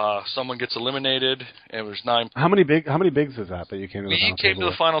table. Someone gets eliminated, and there's 9. How many bigs is that you came to the final table? We came to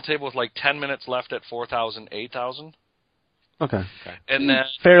the final table with like 10 minutes left at 4,000, 8,000. Okay. And then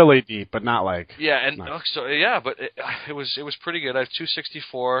fairly deep, but not like. Yeah, and nice. but it was pretty good. I have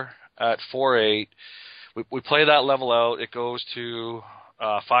 264 at 4.8. We play that level out. It goes to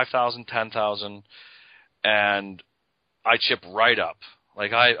 5,000, 10,000, and I chip right up.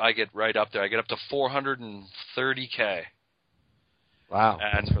 Like I get right up there. I get up to 430K. Wow,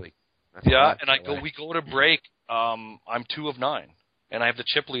 and that's a lot, and we go to break. I'm 2 of 9. And I have the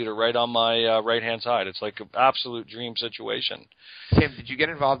chip leader right on my right-hand side. It's like an absolute dream situation. Tim, did you get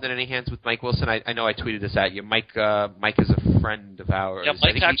involved in any hands with Mike Wilson? I know I tweeted this at you. Mike is a friend of ours. Yeah,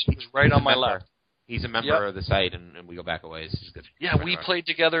 Mike actually was right on my left. He's a member of the site, and we go back a ways. He's good. Yeah, we played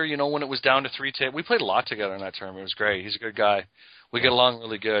together, when it was down to 3 tables. We played a lot together in that tournament. It was great. He's a good guy. We get along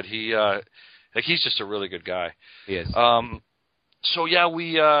really good. He's just a really good guy. He is. So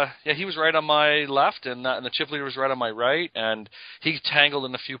he was right on my left, and the chip leader was right on my right, and he tangled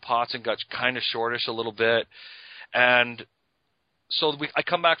in a few pots and got kind of shortish a little bit, and so I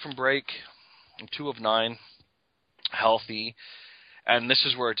come back from break, I'm 2 of 9, healthy, and this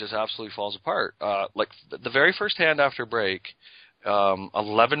is where it just absolutely falls apart. Like the very first hand after break,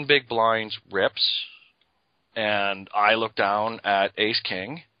 11 big blinds rips, and I look down at ace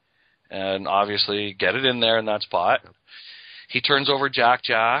king, and obviously get it in there in that spot. He turns over Jack,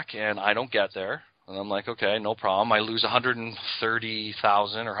 and I don't get there. And I'm like, okay, no problem. I lose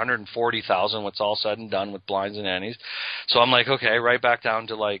 130,000 or 140,000 when it's all said and done with blinds and antes. So I'm like, okay, right back down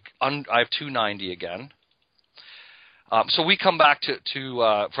to I have 290 again. So we come back to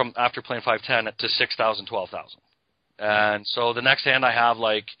from after playing 5-10 to 6,000, 12,000. And so the next hand I have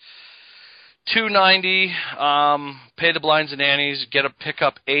 290, pay the blinds and antes, pick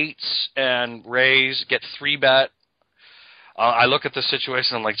up 8s and raise, get 3-bet. I look at the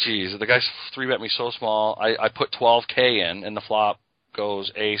situation, I'm like, geez, the guy's 3-bet me so small. I put 12K in, and the flop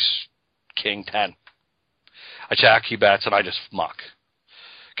goes ace, king, 10. I jack, he bets, and I just muck.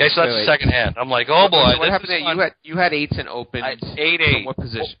 Okay, so that's the second hand. I'm like, oh boy. So what happened there? You had 8s and opened. 8-8. From what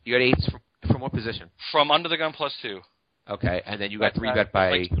position? You had 8s from what position? From under the gun +2. Okay, and then you got 3-bet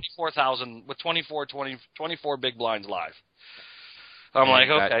by... 24,000 with 24 big blinds live. I'm like,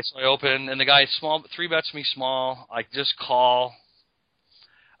 okay, so I open, and the guy 3-bets me small. I just call,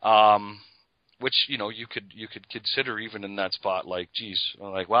 which you could consider even in that spot. Like, geez,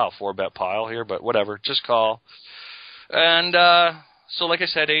 wow, 4-bet pile here, but whatever, just call. And so, like I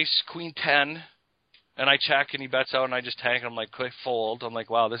said, ace, queen, 10, and I check, and he bets out, and I just tank. And I'm like, quick fold. I'm like,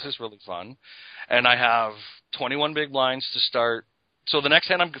 wow, this is really fun. And I have 21 big blinds to start. So the next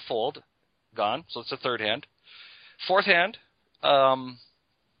hand I'm fold, gone. So it's the third hand. Fourth hand. I'm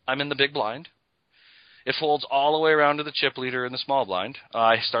in the big blind. It folds all the way around to the chip leader in the small blind.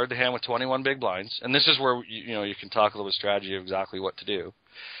 I started the hand with 21 big blinds, and this is where you can talk a little bit of strategy of exactly what to do.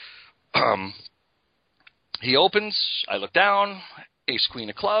 He opens. I look down. Ace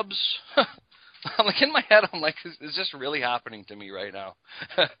queen of clubs. I'm like in my head. I'm like, is this really happening to me right now?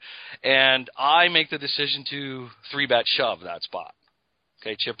 And I make the decision to 3-bet shove that spot.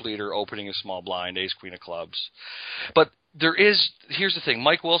 Okay, chip leader opening a small blind. Ace queen of clubs, but here's the thing.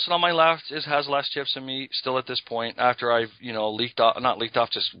 Mike Wilson on my left has less chips than me still at this point after I've,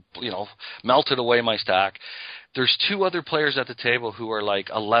 just melted away my stack. There's 2 other players at the table who are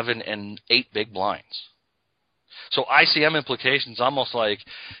 11 and 8 big blinds. So ICM implications almost like,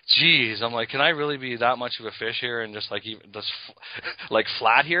 geez, I'm like, can I really be that much of a fish here and just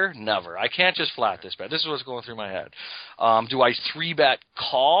flat here? Never. I can't just flat this bet. This is what's going through my head. Do I 3-bet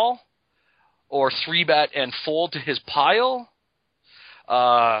call? Or 3-bet and fold to his pile,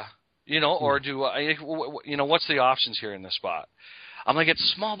 or do I, what's the options here in this spot? I'm like,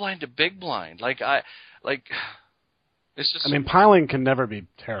 it's small blind to big blind. It's just. I mean, piling can never be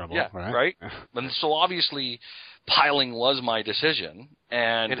terrible, yeah, right? And so obviously, piling was my decision.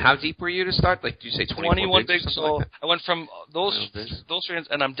 And how deep were you to start? Did you say 21 big? So like I went from those hands,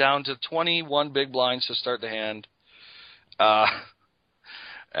 and I'm down to 21 big blinds to start the hand.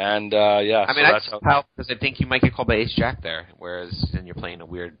 And I mean, so that's how, because I think you might get called by ace jack there, whereas then you're playing a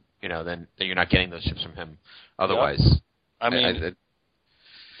weird, then you're not getting those chips from him. Otherwise, I mean,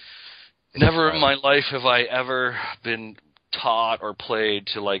 Never in my life have I ever been taught or played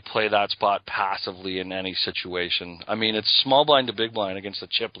to like play that spot passively in any situation. I mean, it's small blind to big blind against a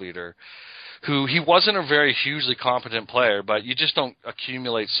chip leader, who he wasn't a very hugely competent player, but you just don't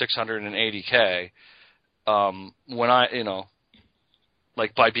accumulate 680K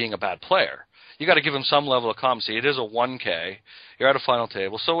like by being a bad player. You got to give him some level of competency. It is a 1K. You're at a final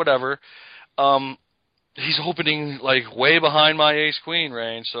table, so whatever. He's opening like way behind my ace-queen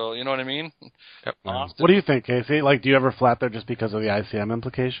range, so you know what I mean? Yep. What do you think, Casey? Like, do you ever flat there just because of the ICM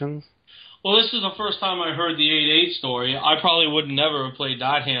implications? Well, this is the first time I heard the 8-8 story. I probably would never have played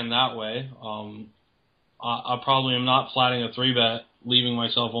that hand that way. I probably am not flatting a 3-bet, leaving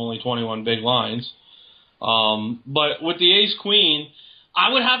myself only 21 big lines. But with the ace-queen,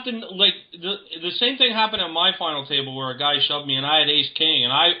 I would have to, like, the same thing happened at my final table where a guy shoved me and I had ace-king,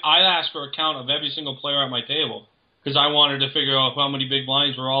 and I asked for a count of every single player at my table because I wanted to figure out how many big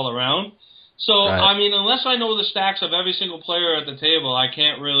blinds were all around. So, right. I mean, unless I know the stacks of every single player at the table, I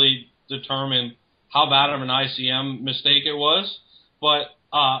can't really determine how bad of an ICM mistake it was. But,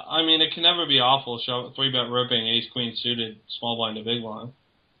 I mean, it can never be awful, 3-bet ripping ace-queen suited small blind to big blind.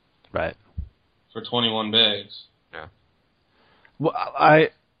 Right. For 21 bigs. Yeah. Well, I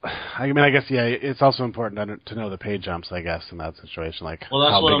mean, I guess, yeah, it's also important to know the pay jumps, I guess, in that situation. Like, well,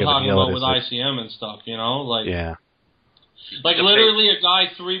 that's how what big I'm of a talking deal about it with is. ICM and stuff, you know? Like, yeah. Like, literally, a guy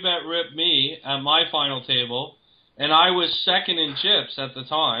 3-bet ripped me at my final table, and I was second in chips at the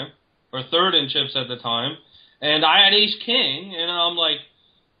time, or third in chips at the time, and I had ace-king, and I'm like,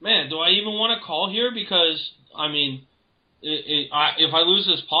 man, do I even want to call here? Because, I mean, if I lose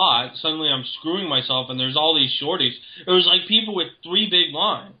this pot, suddenly I'm screwing myself, and there's all these shorties. It was like people with 3 big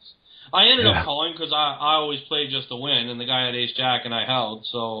lines. I ended up calling because I always played just to win, and the guy had ace-jack, and I held,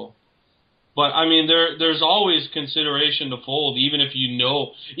 so... But, I mean, there's always consideration to fold, even if you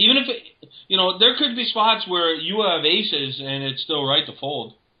know... Even if, you know, there could be spots where you have aces, and it's still right to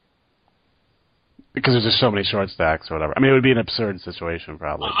fold. Because there's just so many short stacks or whatever. I mean, it would be an absurd situation,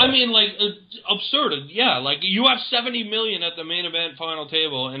 probably. I mean, like, absurd. Yeah, like, you have $70 million at the main event final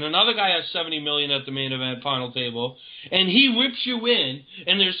table, and another guy has $70 million at the main event final table, and he rips you in,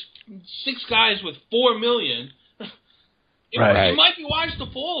 and there's 6 guys with $4 million. It might be wise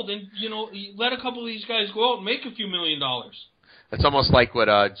to fold and, you know, let a couple of these guys go out and make a few $1 million. It's almost like what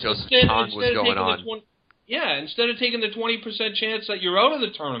Joseph Chong was going on. Instead of taking the 20% chance that you're out of the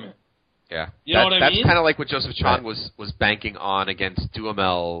tournament. Yeah. You know what I mean? That's kind of like what Joseph Chong was banking on against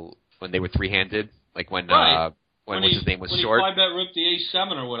Duhamel when they were 3-handed, like when what's his name was short. He 5-bet ripped the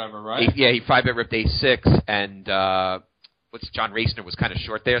ace-7 or whatever, right? He 5-bet ripped ace-6, and John Raciner was kind of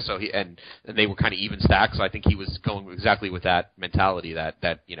short there, so and they were kind of even stacked, so I think he was going exactly with that mentality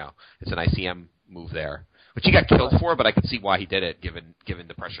that you know, it's an ICM move there. Which he got killed for, but I could see why he did it, given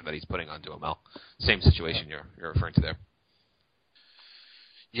the pressure that he's putting on Duhamel. Same situation you're referring to there.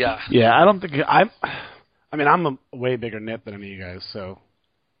 Yeah. Yeah, I don't think I mean, I'm a way bigger nit than any of you guys, so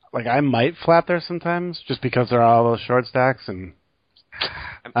like I might flat there sometimes just because there are all those short stacks, and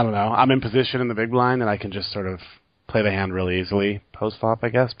I don't know. I'm in position in the big blind, and I can just sort of play the hand really easily post flop, I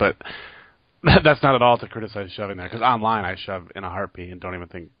guess. But that's not at all to criticize shoving there, because online I shove in a heartbeat and don't even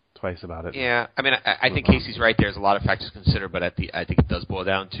think twice about it. Yeah, I mean, I think Casey's right. There's a lot of factors to consider, but I think it does boil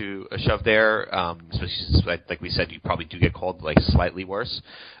down to a shove there. Especially since, like we said, you probably do get called like slightly worse.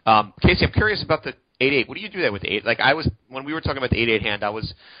 Casey, I'm curious about the 8-8. What do you do there with the 8? Like when we were talking about the 8-8 hand, I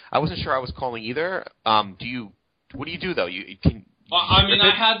wasn't sure I was calling either. What do you do though? I mean,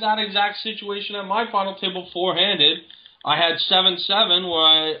 I had that exact situation at my final table 4-handed. I had 7-7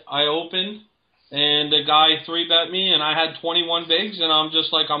 where I opened, and the guy 3-bet me, and I had 21 bigs, and I'm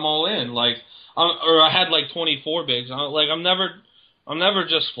just like, I'm all in. Like, or I had like 24 bigs. I'm never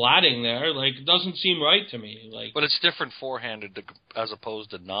just flatting there. Like, it doesn't seem right to me. Like, but it's different 4-handed as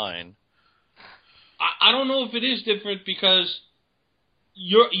opposed to 9. I don't know if it is different because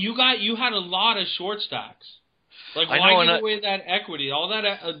you had a lot of short stacks. Like, why give away that equity? All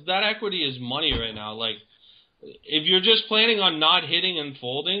that equity is money right now. Like, if you're just planning on not hitting and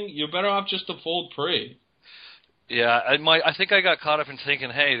folding, you're better off just to fold pre. Yeah, I think I got caught up in thinking,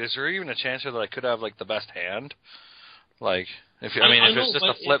 hey, is there even a chance here that I could have like the best hand? Like, if it's just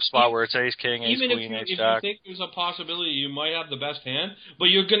a flip spot where it's ace king, ace queen, ace jack. Even if you think there's a possibility you might have the best hand, but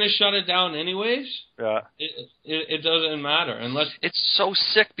you're gonna shut it down anyways. Yeah. It doesn't matter unless it's so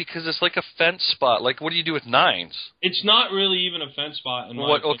sick because it's like a fence spot. Like, what do you do with 9s? It's not really even a fence spot.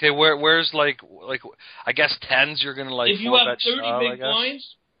 Where's like I guess 10s you're gonna like. If you have 30 big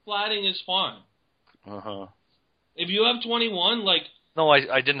blinds, flatting is fine. Uh huh. If you have 21, like. No,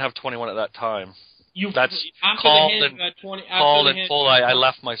 I didn't have 21 at that time. That's after called the hand and you had 20. called After and the hand, full. I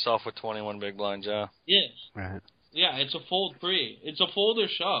left myself with 21 big blinds. Yeah. Yeah. Right. Yeah, it's a fold pre. It's a fold or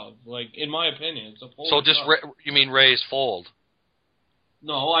shove. Like, in my opinion, it's a fold. So or just shove. you mean raise fold?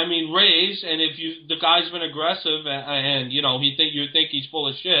 No, I mean raise, and if the guy's been aggressive and you think he's full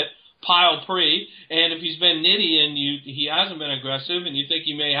of shit, pile pre, and if he's been nitty and he hasn't been aggressive and you think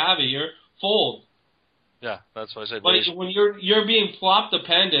he may have it here, fold. Yeah, that's what I said. But Raise. when you're being flop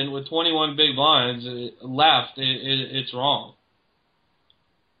dependent with 21 big blinds left, it's wrong.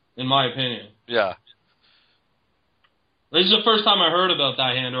 In my opinion. Yeah. This is the first time I heard about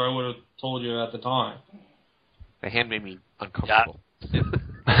that hand, or I would have told you at the time. The hand made me uncomfortable.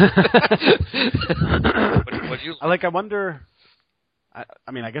 What you? I wonder.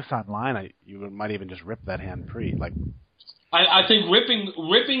 I mean, I guess online, you might even just rip that hand pre. Like, I think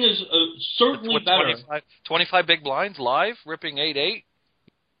ripping is certainly With better. 25 big blinds live, ripping 8-8.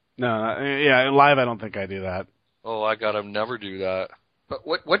 no, yeah, live, I don't think I do that. Oh, I gotta never do that. But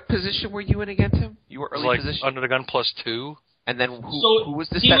what position were you in against him? You were It was early like position. under the gun +2. And then who was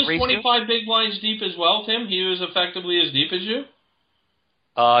this he that was raised 25 big blinds deep as well, Tim. He was effectively as deep as you.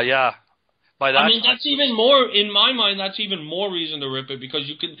 Yeah. By that I mean, time, that's even more in my mind. That's even more reason to rip it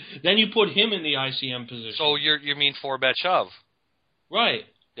because then you put him in the ICM position. So you mean 4-bet shove? Right.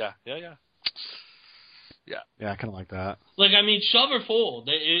 Yeah. Yeah, I kind of like that. Like, I mean, shove or fold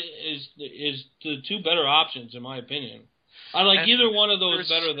is the two better options in my opinion. I like either one of those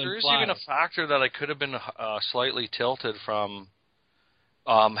better than There's flat. even a factor that I could have been slightly tilted from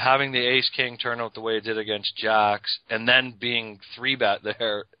having the ace-king turn out the way it did against jacks, and then being 3-bet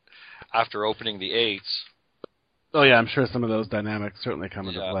there after opening the eights. Oh yeah, I'm sure some of those dynamics certainly come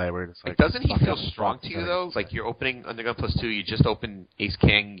into play. Where it's like, doesn't he fuck feel up, strong fuck to you up. though? Like you're opening under gun +2, you just open ace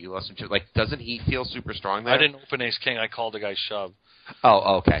king, you lost some chip. Like doesn't he feel super strong there? I didn't open ace-king. I called the guy's shove.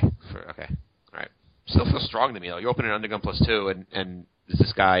 Oh, okay. Okay. All right. Still feels strong to me though. You're opening under gun +2, and is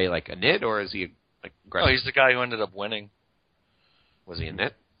this guy like a nit or is he like aggressive? Oh, he's the guy who ended up winning. Was he a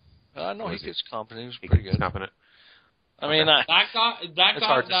nit? No, Or he is gets competent. He was He pretty was good. competent. I mean, that guy, It's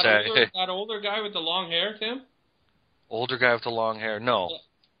hard to say. that older guy with the long hair, Tim. older guy with the long hair. No,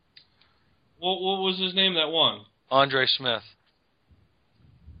 What was his name that won? Andre Smith.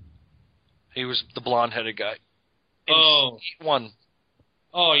 He was the blonde-headed guy. Oh. He won.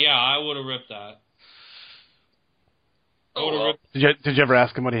 Oh yeah, I would have ripped that. Did you ever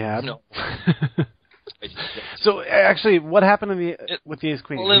ask him what he had? No. So actually, what happened with the ace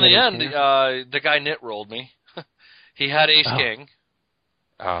queen? Well, in the end, the guy nit rolled me. He had ace king.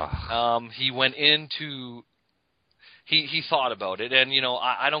 He went into. He thought about it, and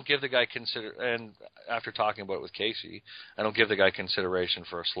I don't give the guy and after talking about it with Casey, I don't give the guy consideration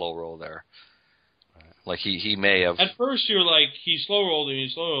for a slow roll there. Like he may have. At first, you're like, he slow rolled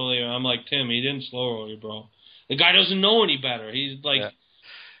you. I'm like, Tim, he didn't slow roll you, bro. The guy doesn't know any better. He's like. Yeah.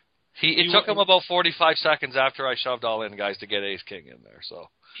 It took him about 45 seconds after I shoved all in, guys, to get ace king in there. So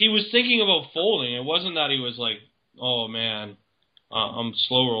he was thinking about folding. It wasn't that he was like, oh man, I'm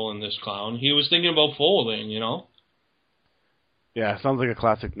slow rolling this clown. He was thinking about folding. Yeah, sounds like a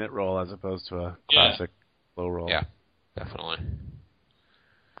classic nit roll as opposed to a classic low roll. Yeah, definitely.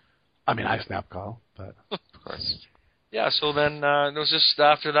 I mean, I snap call, but Of course. yeah. So then it was just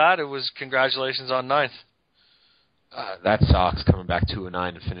after that. It was congratulations on 9th. That sucks, coming back 2-9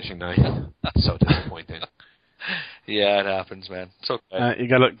 and finishing 9th. That's so disappointing. Yeah, it happens, man. It's okay. you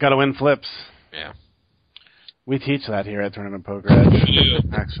gotta win flips. Yeah. We teach that here at Tournament Poker Edge.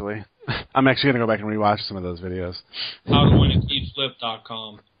 Actually, I'm actually gonna go back and rewatch some of those videos. How to win at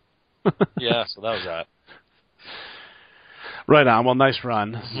keepflip.com. Yeah, so that was that. Right on. Well, nice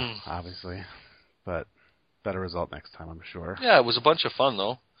run, obviously, but better result next time, I'm sure. Yeah, it was a bunch of fun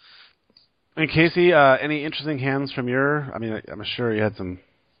though. And Casey, any interesting hands from your? I mean, I'm sure you had some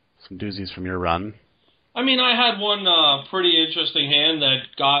doozies from your run. I mean, I had one pretty interesting hand that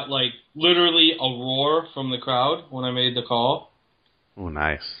got like literally a roar from the crowd when I made the call. Oh,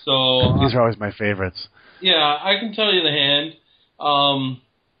 nice. So these are always my favorites. Yeah, I can tell you the hand.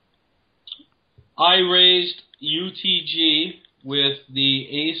 I raised UTG with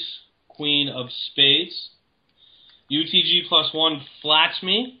the ace queen of spades. UTG +1 flats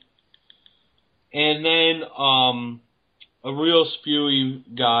me. And then a real spewy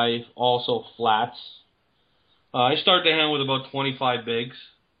guy also flats. I start the hand with about 25 bigs.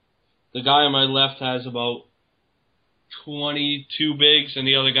 The guy on my left has about 22 bigs, and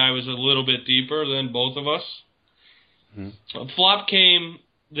the other guy was a little bit deeper than both of us. Mm-hmm. Flop came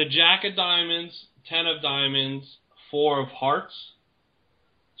the jack of diamonds, 10 of diamonds, 4 of hearts.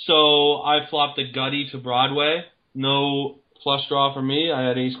 So I flopped the gutty to Broadway. No flush draw for me. I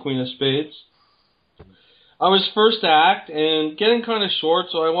had ace queen of spades. I was first to act and getting kind of short,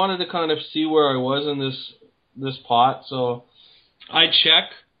 so I wanted to kind of see where I was in this pot. So I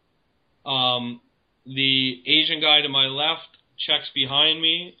check. The Asian guy to my left checks behind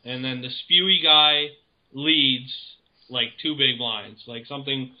me, and then the spewy guy leads like 2 big blinds, like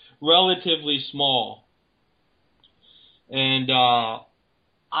something relatively small. And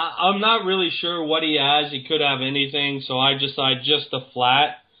I'm not really sure what he has. He could have anything, so I decide just to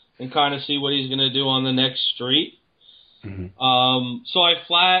flat and kind of see what he's going to do on the next street. Mm-hmm. So I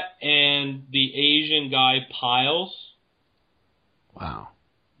flat, and the Asian guy piles. Wow.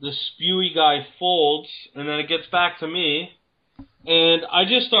 The spewy guy folds, and then it gets back to me. And I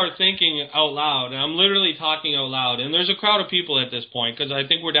just start thinking out loud, and I'm literally talking out loud. And there's a crowd of people at this point, because I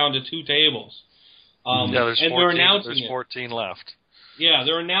think we're down to 2 tables. There's 14 left. Yeah,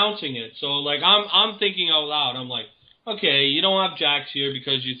 they're announcing it. So, like, I'm thinking out loud. I'm like, okay, you don't have jacks here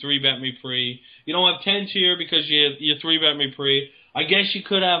because you 3-bet me pre. You don't have 10s here because you 3-bet me pre. I guess you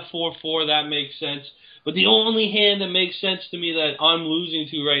could have 4-4. That makes sense. But the only hand that makes sense to me that I'm losing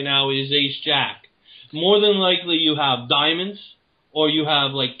to right now is ace-jack. More than likely you have diamonds, or you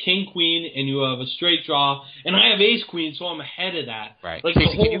have, like, king-queen, and you have a straight draw. And I have ace-queen, so I'm ahead of that. Right. Like,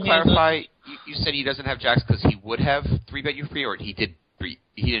 Casey, can you clarify? You said he doesn't have jacks because he would have 3-bet you free, or he didn't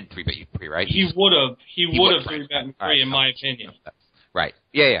 3-bet you free, right? He would have 3-bet me free, right, in my opinion. Right.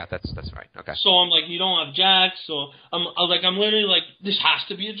 Yeah, that's right. Okay. So I'm like, you don't have jacks, so I'm literally like, this has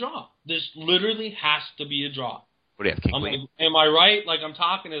to be a draw. This literally has to be a draw. What do you have, king queen? Like, am I right? Like, I'm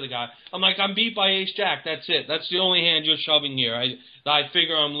talking to the guy. I'm like, I'm beat by ace-jack. That's it. That's the only hand you're shoving here. I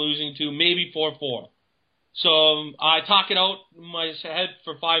figure I'm losing to maybe 4-4. So I talk it out in my head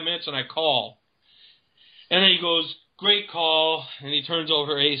for 5 minutes, and I call. And then he goes, great call, and he turns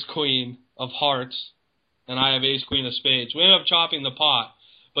over ace-queen of hearts, and I have ace-queen of spades. We ended up chopping the pot.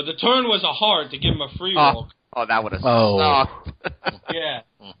 But the turn was a heart to give him a free roll. Oh, that would have sucked. Yeah.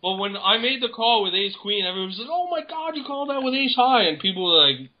 But when I made the call with ace-queen, everyone was like, oh my god, you called that with ace-high, and people were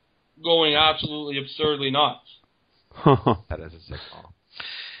like going absolutely absurdly nuts. That is a sick call.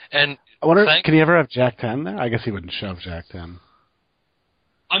 And I wonder, can he ever have jack-10 there? I guess he wouldn't shove jack-10.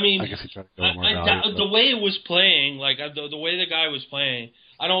 I mean, I guess he tried to go more value, the way it was playing, like the way the guy was playing,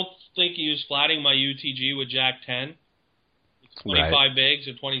 I don't think he was flatting my UTG with jack-10. 25 bigs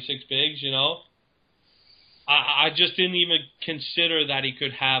or 26 bigs, you know. I just didn't even consider that he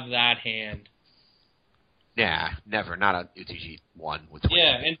could have that hand. Yeah, never. Not a UTG 1 with 20.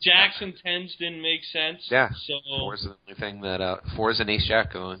 Yeah, and jacks and 10s didn't make sense. Yeah, so 4 is the only thing that 4 is an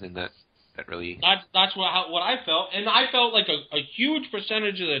ace-jack and that really. That's what I felt, and I felt like a huge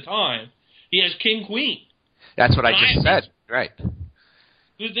percentage of the time he has king-queen. That's what I just said. Right.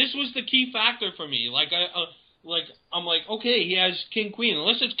 This was the key factor for me. I'm like, okay, he has king-queen.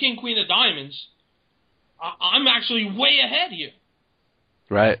 Unless it's king-queen of diamonds, I'm actually way ahead here.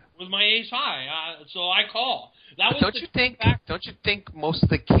 Right. With my ace high, so I call. Don't you think most of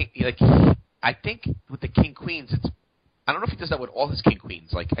the king, I think with the king queens, I don't know if he does that with all his king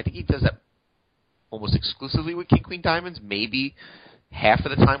queens. Like, I think he does that almost exclusively with king queen diamonds. Maybe half of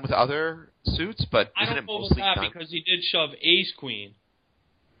the time with other suits, but I don't know about that because he did shove ace queen.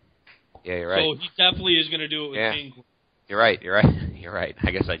 Yeah, you're right. So he definitely is going to do it with king queen. You're right.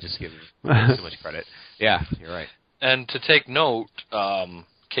 I guess I just give him too much credit. Yeah, you're right. And to take note,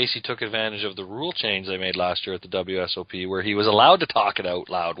 Casey took advantage of the rule change they made last year at the WSOP where he was allowed to talk it out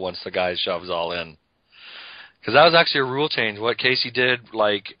loud once the guy shoves all in. Because that was actually a rule change. What Casey did,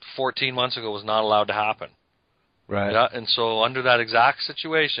 14 months ago was not allowed to happen. Right. Yeah, and so under that exact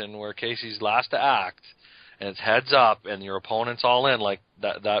situation where Casey's last to act, and it's heads up, and your opponent's all in like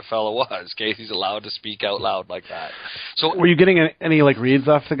that fellow was, Casey's allowed to speak out loud like that. So were you getting any reads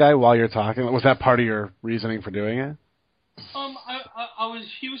off the guy while you're talking? Was that part of your reasoning for doing it?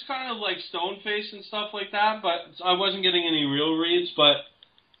 He was kind of like stone-faced and stuff like that, but I wasn't getting any real reads. But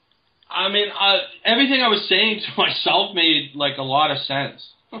I mean, everything I was saying to myself made a lot of sense.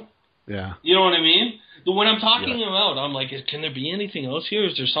 Yeah. You know what I mean? When I'm talking him out, I'm like, can there be anything else here?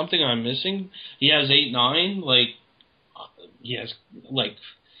 Is there something I'm missing? He has 8-9. Yes.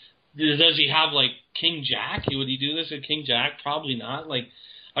 Does he have King Jack? Would he do this at King Jack? Probably not.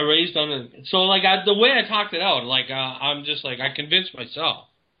 I raised on it. So the way I talked it out, I'm just I convinced myself.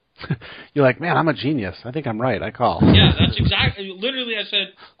 You're like, man, I'm a genius. I think I'm right. I call. Yeah, that's exactly. Literally, I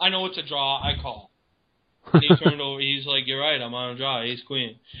said, I know it's a draw. I call. And he turned over. He's like, you're right. I'm on a draw. Ace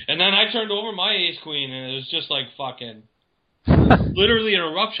queen. And then I turned over my ace queen, and it was just fucking, literally an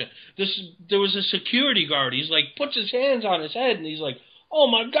eruption. There was a security guard. He's puts his hands on his head, and he's like, oh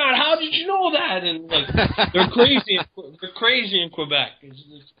my God, how did you know that? And they're crazy. They're crazy in Quebec.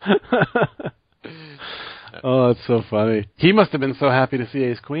 Oh, that's so funny. He must have been so happy to see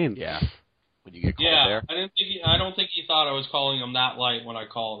Ace Queen. Yeah. When you get called Yeah, there. I don't think he thought I was calling him that light when I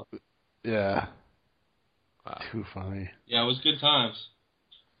called him. Yeah. Wow. Too funny. Yeah, it was good times.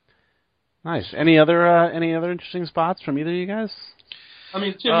 Nice. Any other interesting spots from either of you guys? I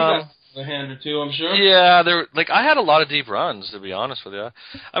mean, Tim, you got a hand or two, I'm sure. Yeah, I had a lot of deep runs, to be honest with you.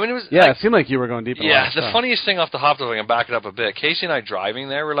 I mean, it was Yeah, it seemed like you were going deep. In a lot yeah, of the stuff. funniest thing off the hop, though, I can back it up a bit. Casey and I driving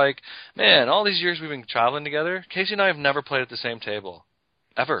there were like, man, all these years we've been traveling together, Casey and I have never played at the same table.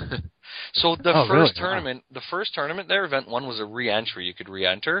 Ever. So the first tournament, the first tournament there, event 1 was a re-entry. You could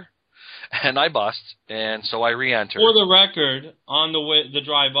re-enter, and I bust, and so I re-entered. For the record, on the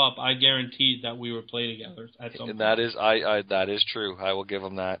drive up, I guaranteed that we would play together at some point. And that is that is true. I will give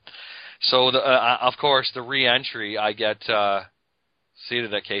him that. So of course the re-entry, I get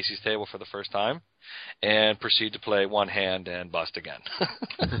seated at Casey's table for the first time, and proceed to play one hand and bust again.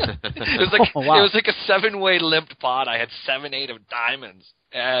 It was like a 7-way limped pot. I had 7-8 of diamonds,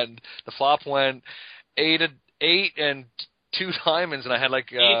 and the flop went 8 and 2 diamonds, and I had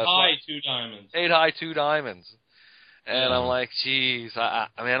like 8 high, 2 diamonds. 8 high, 2 diamonds, and I'm like, geez, I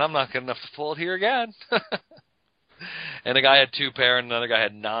mean, I'm not good enough to pull it here again. And the guy had 2 pair, and another guy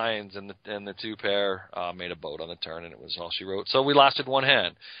had 9s, and the 2 pair made a boat on the turn, and it was all she wrote. So we lasted one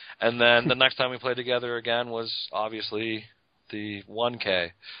hand, and then the next time we played together again was obviously the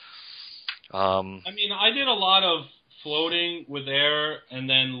 1K. I mean, I did a lot of floating with air and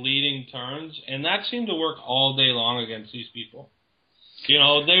then leading turns, and that seemed to work all day long against these people. You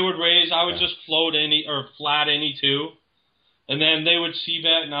know, they would raise, I would just float flat any 2. And then they would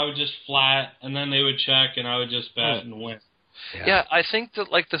c-bet, and I would just flat, and then they would check, and I would just bet and win. Yeah, I think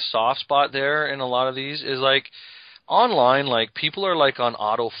that like the soft spot there in a lot of these is like online, like people are like on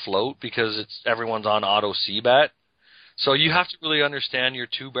auto float because everyone's on auto c-bet. So you have to really understand your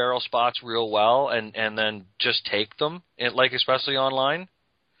 2-barrel spots real well, and then just take them, like especially online.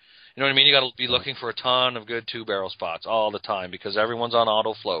 You know what I mean? You got to be looking for a ton of good 2-barrel spots all the time because everyone's on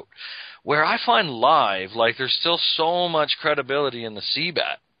auto float. Where I find live, like there's still so much credibility in the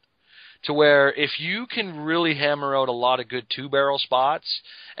c-bet, to where if you can really hammer out a lot of good 2-barrel spots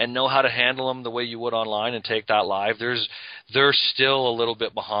and know how to handle them the way you would online and take that live, they're still a little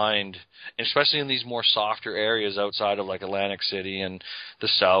bit behind, especially in these more softer areas outside of like Atlantic City and the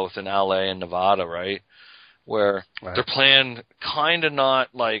South and LA and Nevada, right? Where they're playing kind of not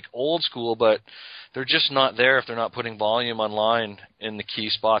like old school, but they're just not there if they're not putting volume online in the key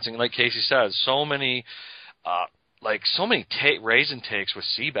spots. And like Casey says, so many raise and takes with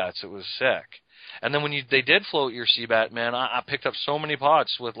c-bets, it was sick. And then when they did float your c-bet, man, I picked up so many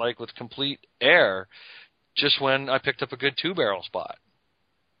pots with complete air just when I picked up a good 2-barrel spot,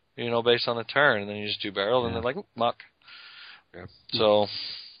 you know, based on the turn. And then you just 2-barrel, and they're like, muck. Yeah. So,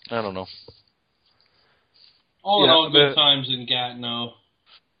 I don't know. All in all, good times in Gatineau.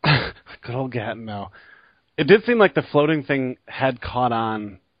 Good old Gatineau. It did seem like the floating thing had caught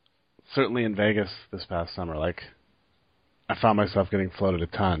on, certainly in Vegas this past summer. Like, I found myself getting floated a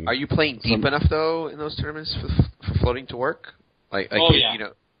ton. Are you playing deep enough, though, in those tournaments for floating to work? Yeah. You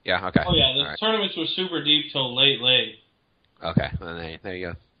know, yeah, okay. Oh, yeah, the tournaments were super deep till late. Okay, well, there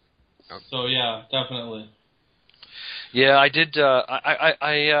you go. So, yeah, definitely. Yeah, I did,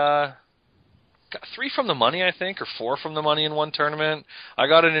 I got 3 from the money, I think, or 4 from the money in one tournament. I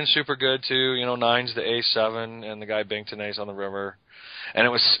got it in super good too. You know, 9's the A7, and the guy banked an ace on the river, and it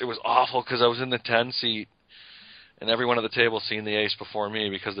was awful because I was in the 10 seat, and everyone at the table seen the ace before me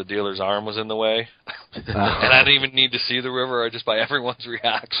because the dealer's arm was in the way, and I didn't even need to see the river. Just by everyone's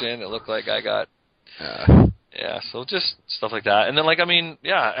reaction, it looked like I got. Yeah, so just stuff like that, and then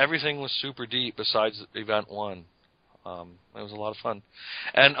everything was super deep besides event 1. It was a lot of fun.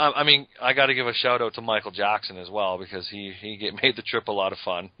 And, I got to give a shout-out to Michael Jackson as well because he made the trip a lot of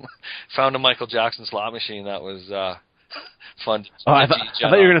fun. Found a Michael Jackson slot machine that was fun. Oh, I thought you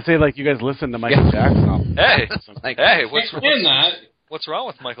were going to say, like, you guys listened to Michael Jackson. Hey, what's wrong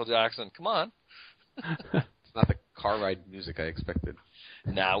with Michael Jackson? Come on. It's not the car ride music I expected.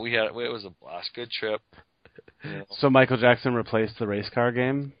 Nah, it was a blast. Good trip. Yeah. So Michael Jackson replaced the race car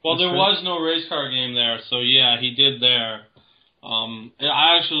game? Well, there was no race car game there, so yeah, he did there.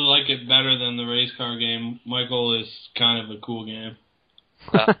 I actually like it better than the race car game. Michael is kind of a cool game.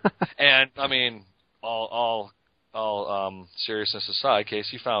 And I mean, all seriousness aside,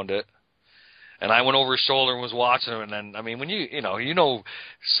 Casey found it, and I went over his shoulder and was watching him. And then, I mean, when you know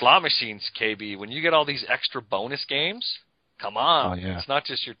slot machines, KB, when you get all these extra bonus games. Come on. Oh, yeah. It's not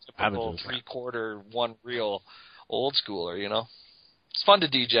just your typical 3/4, 1 reel old schooler, you know? It's fun to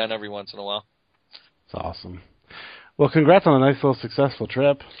degen every once in a while. It's awesome. Well, congrats on a nice little successful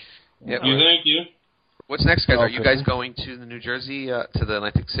trip. Yeah, thank you. What's next, guys? Are you Okay. guys going to the New Jersey, to the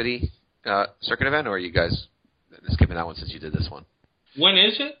Atlantic City circuit event, or are you guys skipping that one since you did this one? When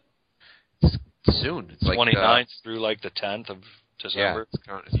is it? It's soon. It's like 29th through like the 10th of yeah, December. it's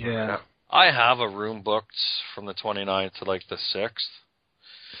coming Yeah. up. I have a room booked from the 29th to like the 6th,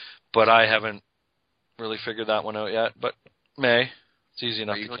 but I haven't really figured that one out yet. But May, it's easy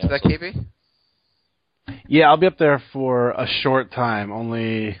enough Are you to going to that, cancel. KB? Yeah, I'll be up there for a short time.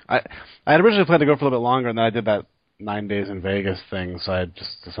 Only I had originally planned to go for a little bit longer, and then I did that 9 days in Vegas thing, so I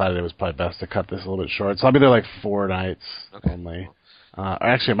just decided it was probably best to cut this a little bit short. So I'll be there like 4 nights only. Or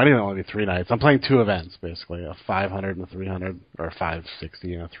actually, it might even only be 3 nights. I'm playing 2 events, basically, a 500 and a 300, or a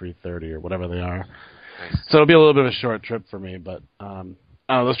 560 and a 330, or whatever they are. Nice. So it'll be a little bit of a short trip for me, but I don't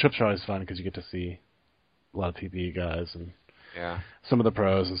know, those trips are always fun because you get to see a lot of TPE guys and Yeah. some of the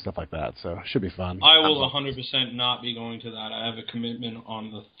pros and stuff like that, so it should be fun. I will 100% not be going to that. I have a commitment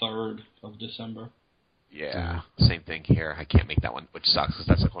on the 3rd of December. Yeah. Same thing here. I can't make that one, which sucks because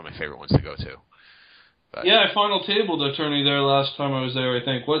that's like one of my favorite ones to go to. But Yeah, I final tabled a tourney there last time I was there, I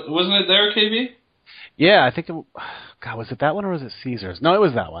think. Wasn't it there, KB? Yeah, I think God, was it that one or was it Caesars? No, it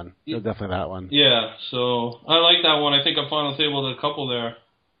was that one. It was definitely that one. Yeah, so I like that one. I think I final tabled a couple there.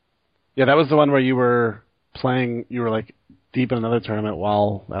 Yeah, that was the one where you were playing, you were like deep in another tournament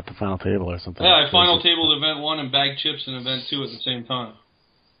while at the final table or something. Yeah, I final tabled event 1 and bagged chips in event 2 at the same time.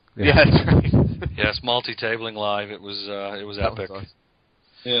 yeah, that's right. Yes, multi-tabling live. It was That was epic. awesome.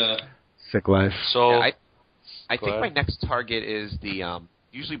 Yeah. Sick life. So Yeah, I Go think my ahead. next target is the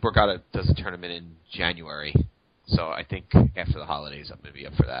usually Borgata does a tournament in January, so I think after the holidays I'm going to be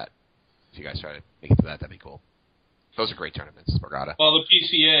up for that. If you guys try to make it to that, that'd be cool. Those are great tournaments, Borgata. Well, the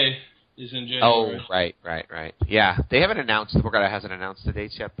PCA is in Oh, January. right. Yeah, they haven't announced. Borgata hasn't announced the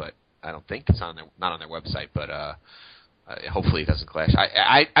dates yet, but I don't think it's not on their website. But hopefully it doesn't clash.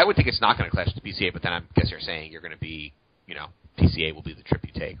 I would think it's not going to clash with the PCA, but then I guess you're saying you're going to be, PCA will be the trip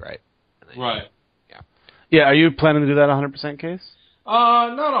you take, right? And then, Right. Yeah, are you planning to do that 100% case?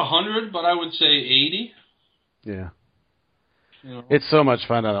 Not 100, but I would say 80. Yeah. You know. It's so much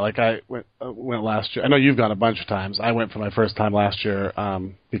fun. Like I went last year. I know you've gone a bunch of times. I went for my first time last year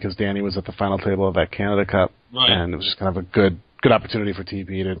because Danny was at the final table of that Canada Cup, Right. and it was just kind of a good opportunity for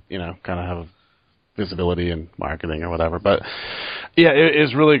TP to kind of have visibility and marketing or whatever. But yeah, it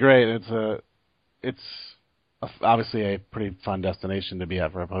is really great. It's obviously a pretty fun destination to be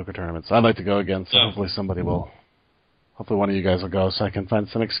at for a poker tournament. So I'd like to go again. So Yeah. hopefully one of you guys will go, so I can find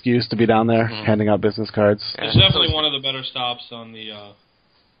some excuse to be down there handing out business cards. It's definitely one of the better stops on the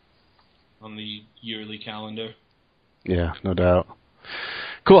yearly calendar. Yeah, no doubt.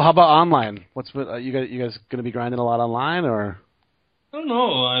 Cool. How about online? You guys going to be grinding a lot online, or? I don't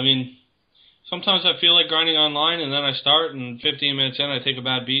know. I mean, sometimes I feel like grinding online, and then I start, and 15 minutes in, I take a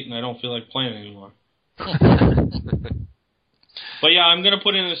bad beat, and I don't feel like playing anymore. But yeah, I'm going to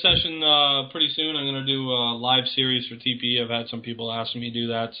put in a session pretty soon. I'm going to do a live series for TPE. I've had some people asking me to do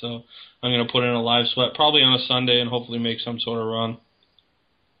that, so I'm going to put in a live sweat probably on a Sunday and hopefully make some sort of run.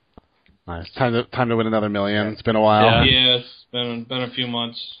 Nice. Time to win another million. It's been a while. Yeah, it's been a few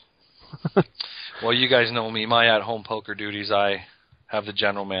months. Well, you guys know me. My at-home poker duties, I have the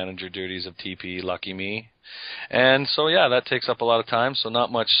general manager duties of TPE, lucky me. And so, yeah, that takes up a lot of time, so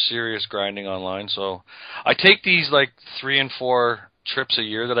not much serious grinding online. So I take these, 3 and 4 trips a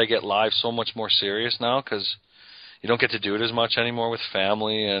year that I get live so much more serious now because you don't get to do it as much anymore with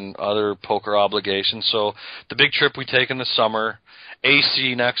family and other poker obligations. So the big trip we take in the summer,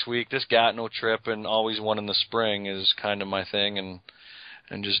 AC next week, this Gatineau trip, and always one in the spring is kind of my thing,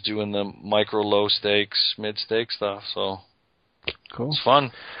 and just doing the micro low stakes, mid stakes stuff. So Cool. it's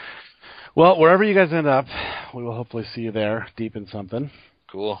fun. Well, wherever you guys end up, we will hopefully see you there, deep in something.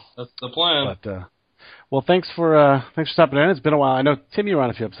 Cool. That's the plan. But well, thanks for stopping in. It's been a while. I know Tim, you were on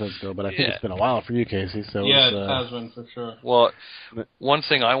a few episodes ago, but I think Yeah. it's been a while for you, Casey. So Yeah, it's, it has been for sure. Well, one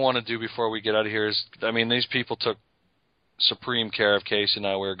thing I want to do before we get out of here is, I mean, these people took supreme care of Casey and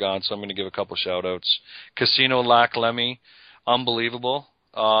I. We were gone, so I'm going to give a couple shout-outs. Casino Lac Lemmy, unbelievable.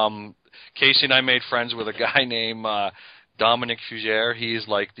 Casey and I made friends with a guy named Dominic Fugere. He's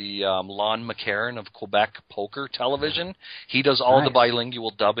like the Lon McCarron of Quebec poker television. He does all the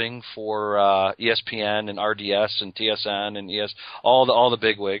bilingual dubbing for ESPN and RDS and TSN and all the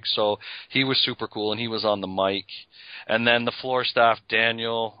big wigs. So he was super cool, and he was on the mic. And then the floor staff,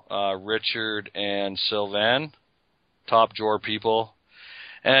 Daniel, Richard, and Sylvain, top drawer people.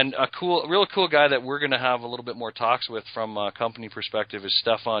 And a real cool guy that we're going to have a little bit more talks with from a company perspective is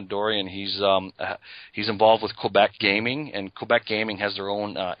Stefan Dorian. He's involved with Quebec Gaming, and Quebec Gaming has their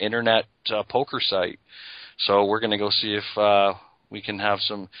own internet poker site. So we're going to go see if we can have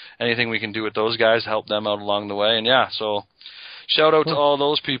anything we can do with those guys, help them out along the way. And yeah, so shout out to all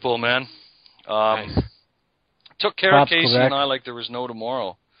those people, man. Nice. Took care of Casey and I like there was no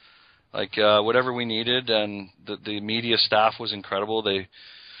tomorrow. Like whatever we needed, and the media staff was incredible. They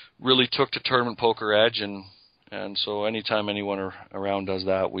really took to Tournament Poker Edge, and so anytime anyone around does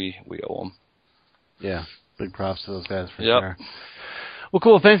that, we owe them. Yeah, big props to those guys for sure. Well,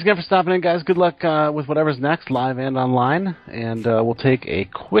 cool. Thanks again for stopping in, guys. Good luck with whatever's next, live and online. And we'll take a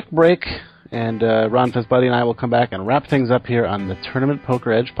quick break, and Ron Fitzbuddy and I will come back and wrap things up here on the Tournament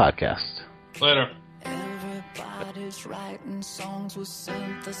Poker Edge podcast. Later. Everybody's writing songs with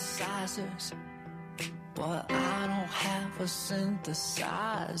synthesizers, but I don't have a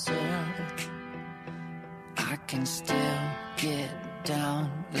synthesizer. I can still get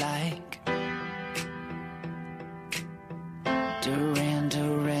down like Duran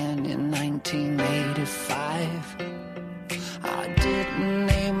Duran in 1985. I didn't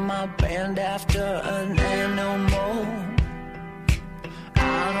name my band after an animal.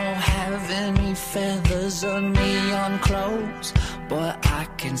 I don't have any feathers or neon clothes, but I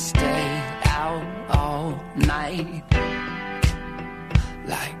can stay out all night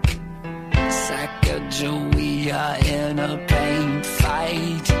like Sacagawea in a paint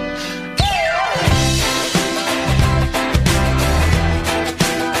fight.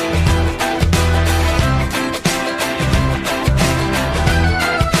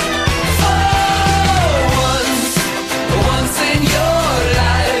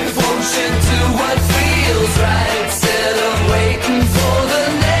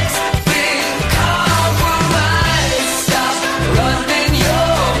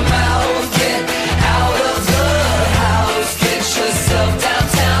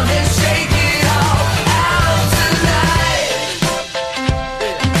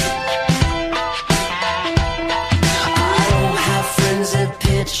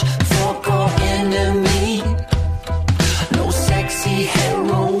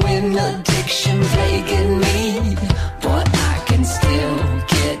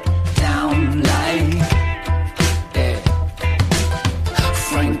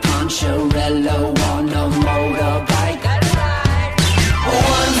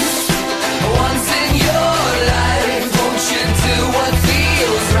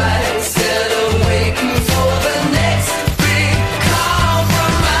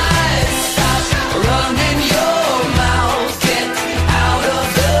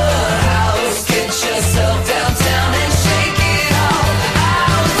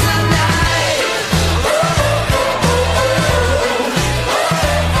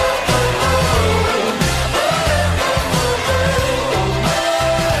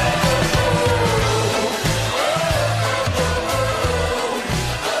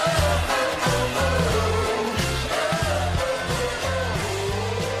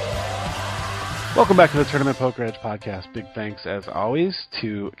 Welcome back to the Tournament Poker Edge podcast. Big thanks, as always,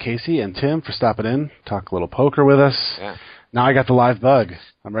 to Casey and Tim for stopping in, talk a little poker with us. Yeah. Now I got the live bug.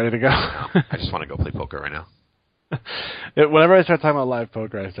 I'm ready to go. I just want to go play poker right now. Whenever I start talking about live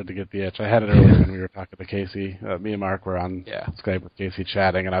poker, I start to get the itch. I had it earlier when we were talking to Casey. Me and Mark were on Skype with Casey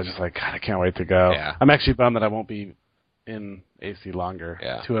chatting, and I was just like, God, I can't wait to go. Yeah. I'm actually bummed that I won't be in AC longer.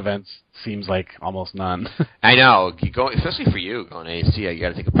 Yeah. 2 events seems like almost none. I know. Especially for you, going to AC, you got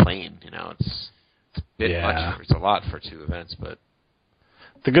to take a plane. You know, it's a bit much. It's a lot for 2 events, but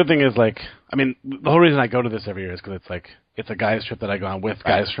the good thing is, like, I mean, the whole reason I go to this every year is because it's a guys trip that I go on with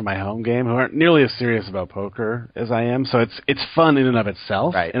guys from my home game who aren't nearly as serious about poker as I am. So it's fun in and of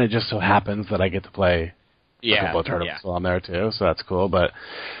itself, and it just so happens that I get to play a couple of tournaments while I'm there too. So that's cool. But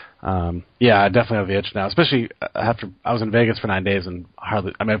I definitely have the itch now. Especially after I was in Vegas for 9 days and I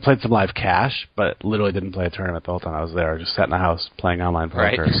played some live cash, but literally didn't play a tournament the whole time I was there. I just sat in the house playing online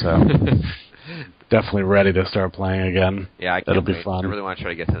poker. So definitely ready to start playing again. Yeah, it'll be fun. I really want to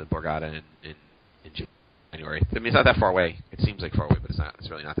try to get to the Borgata in January. I mean, it's not that far away. It seems like far away, but it's not. It's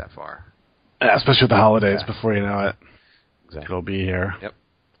really not that far. Yeah, especially with the holidays. Before you know it, it'll be here. Yep.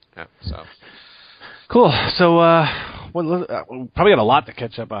 So cool. So we'll probably got a lot to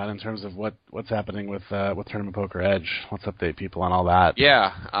catch up on in terms of what's happening with Tournament Poker Edge. Let's update people on all that.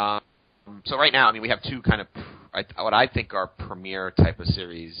 Yeah. So right now, I mean, we have 2 kind of what I think are premier type of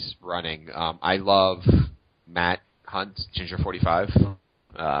series running. I love Matt Hunt, Ginger 45.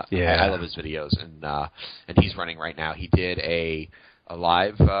 I love his videos, and he's running right now. He did a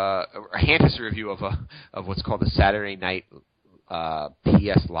live a hand history review of what's called the Saturday Night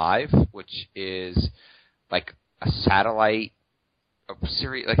PS Live, which is like a satellite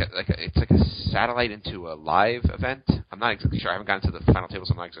series, it's like a satellite into a live event. I'm not exactly sure. I haven't gotten to the final table,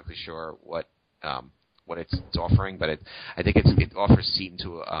 so I'm not exactly sure what what it's offering, but I think it offers seat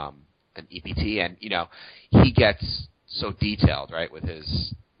into an EPT, and he gets so detailed, right, with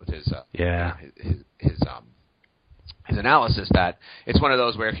his his analysis, that it's one of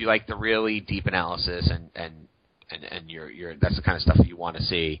those where if you like the really deep analysis and you're that's the kind of stuff that you want to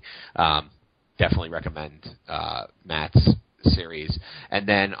see, definitely recommend Matt's series. And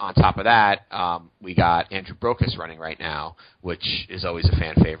then on top of that, we got Andrew Brokus running right now, which is always a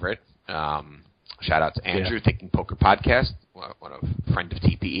fan favorite. Shout out to Andrew, Thinking Poker Podcast, friend of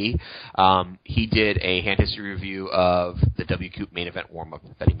TPE. He did a hand history review of the WCOOP main event warm-up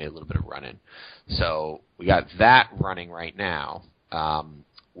that he made a little bit of run in. So we got that running right now.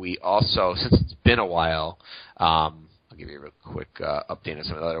 We also, since it's been a while, I'll give you a real quick update on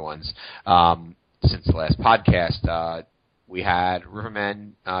some of the other ones. Since the last podcast, we had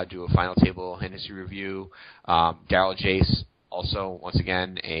Rivermen do a final table hand history review. Daryl Jace, also, once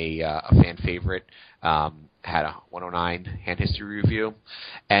again, a fan favorite, had a 109 hand history review.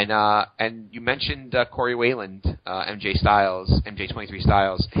 And you mentioned Corey Wayland, MJ23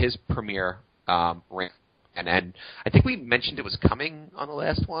 Styles, his premiere ran. And I think we mentioned it was coming on the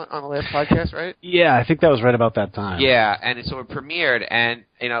last podcast, right? Yeah, I think that was right about that time. Yeah, and so it premiered, and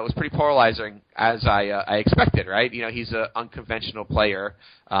it was pretty polarizing, as I expected, right? He's an unconventional player,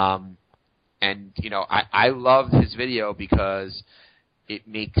 and I loved his video because it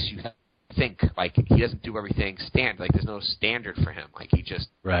makes you think. Like, he doesn't do everything standard. Like, there's no standard for him. Like, he just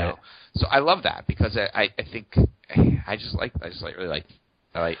right. So I love that because I think I just really like.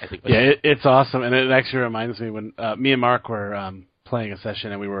 I think it's awesome, and it actually reminds me when me and Mark were playing a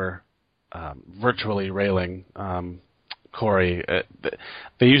session and we were virtually railing Corey.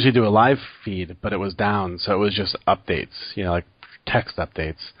 They usually do a live feed, but it was down, so it was just updates, like text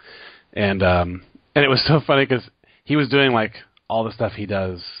updates, and it was so funny because he was doing like all the stuff he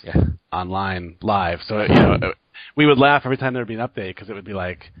does online live, so we would laugh every time there would be an update because it would be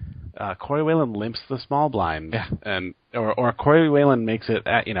like, Corey Wayland limps the small blind, and or Corey Wayland makes it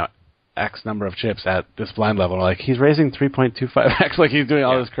at X number of chips at this blind level. Like, he's raising 3.25x, like he's doing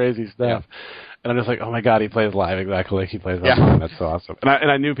all this crazy stuff. And I'm just like, oh my god, he plays live exactly like he plays online. That's so awesome.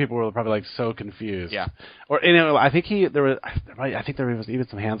 And I knew people were probably like so confused. Yeah. Or I think there was even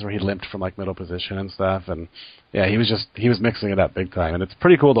some hands where he limped from like middle position and stuff. And he was mixing it up big time. And it's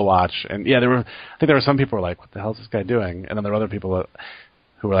pretty cool to watch. And I think there were some people who were like, what the hell is this guy doing? And then there were other people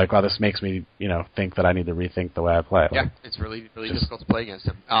who were like, wow, this makes me, think that I need to rethink the way I play. Yeah, it's really difficult to play against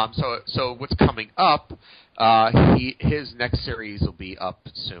him. So what's coming up, his next series will be up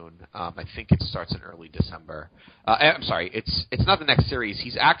soon. I think it starts in early December. I'm sorry, it's not the next series.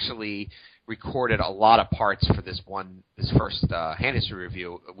 He's actually recorded a lot of parts for this first hand history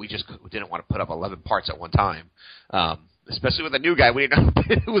review. We just didn't want to put up 11 parts at one time. Especially with a new guy, we didn't know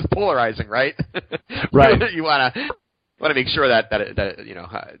it was polarizing, right? Right. You want to make sure that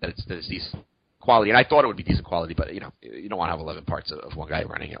it's decent quality, and I thought it would be decent quality, but you don't want to have 11 parts of one guy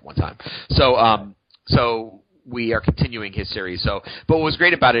running at one time. So we are continuing his series. But what was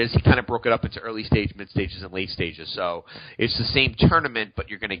great about it is he kind of broke it up into early stage, mid stages, and late stages. So it's the same tournament, but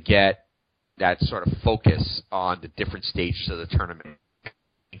you're going to get that sort of focus on the different stages of the tournament.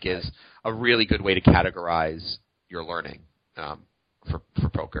 It is a really good way to categorize your learning for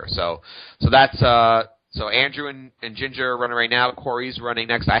poker. So that's. So Andrew and Ginger are running right now. Corey's running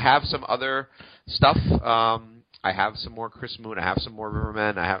next. I have some other stuff. I have some more Chris Moon. I have some more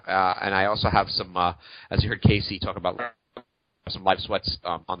Rivermen. I have, and I also have some. As you heard Casey talk about, some live sweats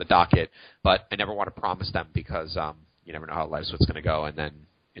on the docket. But I never want to promise them because you never know how live sweat's going to go, and then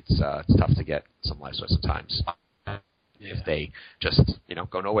it's tough to get some live sweats sometimes. If they just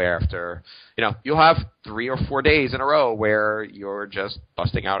go nowhere after you'll have 3 or 4 days in a row where you're just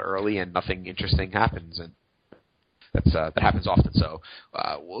busting out early and nothing interesting happens, and that happens often. So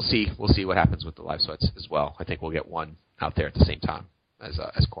we'll see what happens with the live sweats as well. I think we'll get one out there at the same time as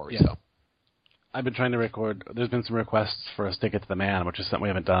Corey. So I've been trying to record. There's been some requests for us to get to the man, which is something we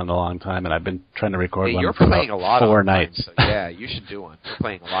haven't done in a long time, and I've been trying to record one. You're for playing about a lot 4 nights. So yeah, you should do one. You're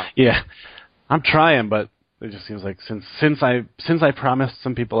playing a lot. Yeah, I'm trying, but it just seems like since I promised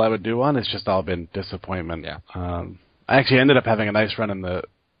some people I would do one, it's just all been disappointment. Yeah. I actually ended up having a nice run in the.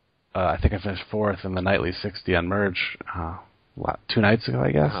 I think I finished 4th in the nightly 60 on Merge 2 nights ago,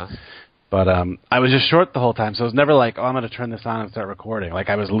 I guess. Uh-huh. But I was just short the whole time, so it was never like, oh, I'm going to turn this on and start recording. Like,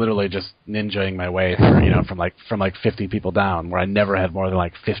 I was literally just ninjaing my way through, from 50 people down, where I never had more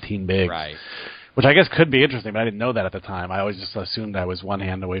than 15 bigs. Right. Which I guess could be interesting, but I didn't know that at the time. I always just assumed I was one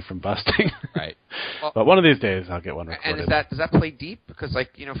hand away from busting. Right. Well, but one of these days, I'll get one recorded. And does that play deep? Because,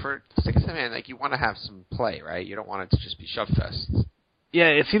 for 6-man, you want to have some play, right? You don't want it to just be shove fest. Yeah,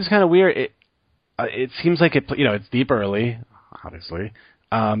 it seems kind of weird. it seems like it's deep early, obviously,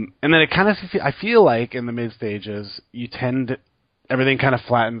 and then it kind of I feel like in the mid stages everything kind of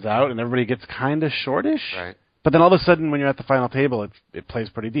flattens out and everybody gets kind of shortish. Right. But then all of a sudden, when you're at the final table, it plays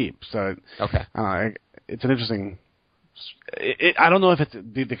pretty deep. So okay, it's an interesting. I don't know if it's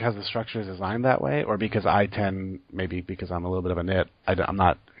because the structure is designed that way, or because maybe because I'm a little bit of a nit, I'm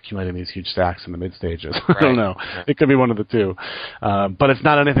not accumulating these huge stacks in the mid stages. Right. I don't know. Right. It could be one of the two. But it's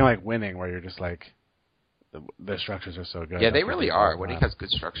not anything like winning, where you're just like, the structures are so good. Yeah, they really are. Winning has good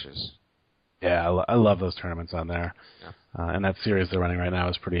structures. Yeah, I love those tournaments on there. Yeah. And that series they're running right now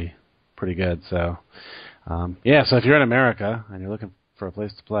is pretty good. So, so if you're in America and you're looking for a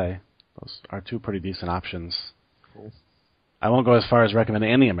place to play, those are two pretty decent options. Cool. I won't go as far as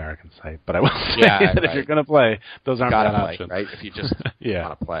recommending any American site, but I will say that if you're going to play, those aren't bad options. Right? If you just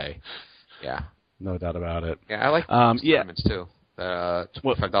want to play. Yeah. No doubt about it. Yeah, I like tournaments too. $25,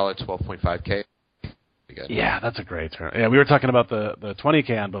 12.5K. Good. Yeah, that's a great tournament. Yeah, we were talking about the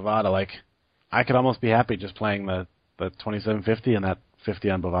 20K on Bovada. Like, I could almost be happy just playing the 2750 and that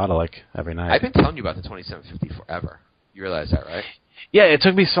 50 on Bovada like every night. I've been telling you about the 2750 forever. You realize that, right? Yeah, it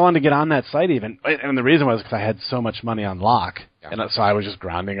took me so long to get on that site even. And the reason was because I had so much money on lock. Yeah. And so I was just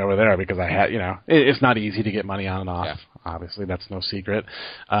grinding over there because I had, it's not easy to get money on and off. Yeah. Obviously, that's no secret.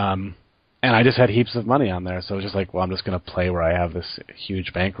 And I just had heaps of money on there. So it was just like, well, I'm just going to play where I have this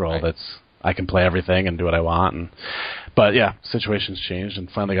huge bankroll I can play everything and do what I want. But yeah, situations changed and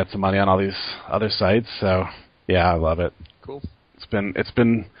finally got some money on all these other sites. So yeah, I love it. Cool. It's been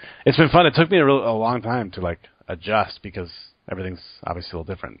fun. It took me a long time to like adjust because everything's obviously a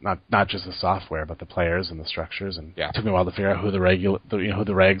little different. Not just the software, but the players and the structures. And it took me a while to figure out who the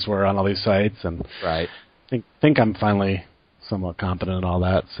regs were on all these sites. And right. think I'm finally somewhat competent in all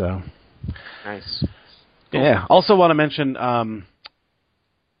that. So nice. Cool. Yeah. Also want to mention,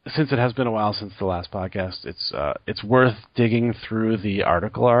 since it has been a while since the last podcast, it's worth digging through the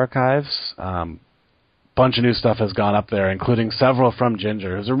article archives. Bunch of new stuff has gone up there, including several from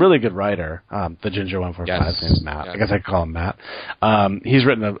Ginger, who's a really good writer. The Ginger 145, his name is Matt. Yes. I guess I could call him Matt. He's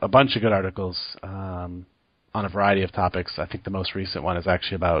written a bunch of good articles on a variety of topics. I think the most recent one is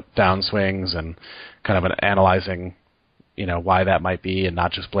actually about downswings and kind of analyzing, why that might be, and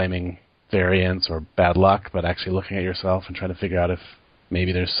not just blaming variance or bad luck, but actually looking at yourself and trying to figure out if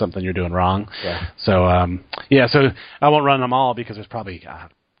maybe there's something you're doing wrong. Yeah. So I won't run them all because there's probably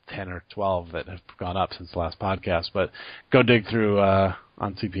 10 or 12 that have gone up since the last podcast, but go dig through on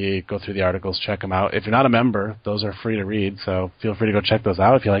CPE, go through the articles, check them out. If you're not a member, those are free to read, so feel free to go check those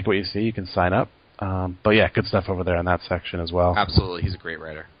out. If you like what you see, you can sign up. But yeah, good stuff over there in that section as well. Absolutely. He's a great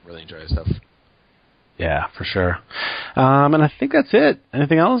writer. Really enjoy his stuff. Yeah, for sure. And I think that's it.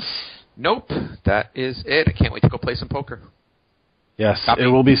 Anything else? Nope. That is it. I can't wait to go play some poker. Yes, it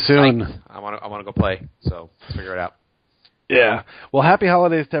will be soon. Psyched. I want to go play, so let's figure it out. Yeah. Well, happy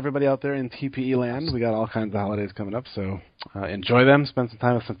holidays to everybody out there in TPE land. We got all kinds of holidays coming up, so enjoy them. Spend some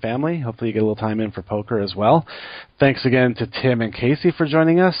time with some family. Hopefully you get a little time in for poker as well. Thanks again to Tim and Casey for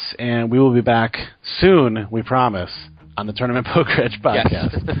joining us, and we will be back soon, we promise, on the Tournament Poker Edge podcast.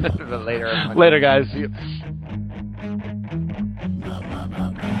 Yes. Later, guys. See you.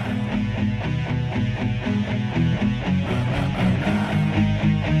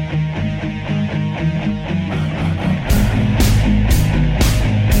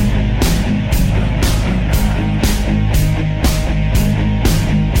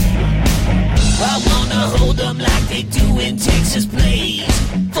 Hold them like they do in Texas, please.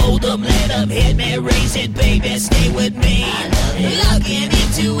 Fold them, let them hit me, raise it, baby, stay with me. Log in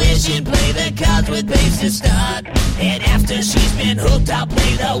intuition, play the cards with babes to start. And after she's been hooked, I'll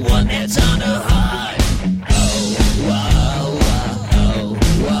play the one that's on her heart. Oh, whoa, whoa, whoa,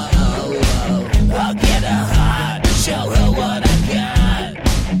 whoa, whoa. I'll get her heart, show her what I got.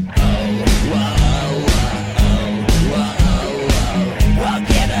 Oh, whoa, whoa, whoa, whoa. I'll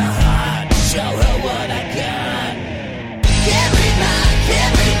get her heart, show her what I got.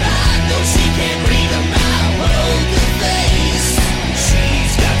 Carry mine, though she can't read a mile. Poker face,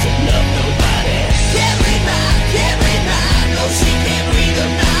 she's got to love nobody. Carry mine, though she can't read a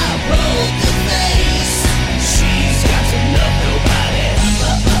mile. Poker face.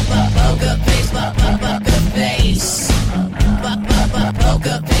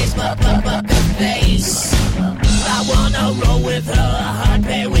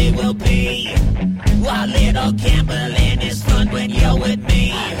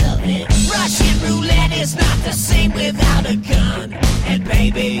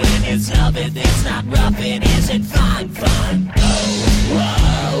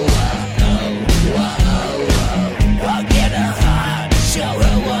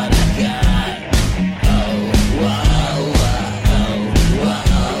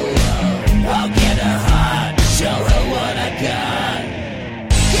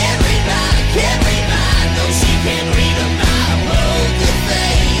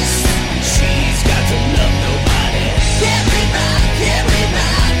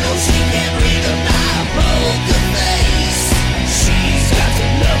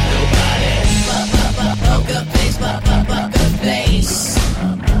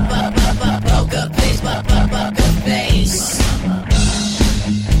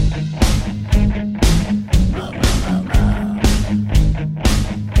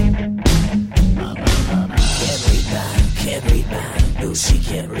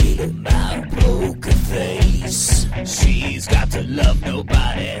 my poker face. She's got to love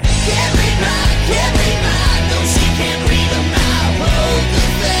nobody. Can't read my, no, she can't read.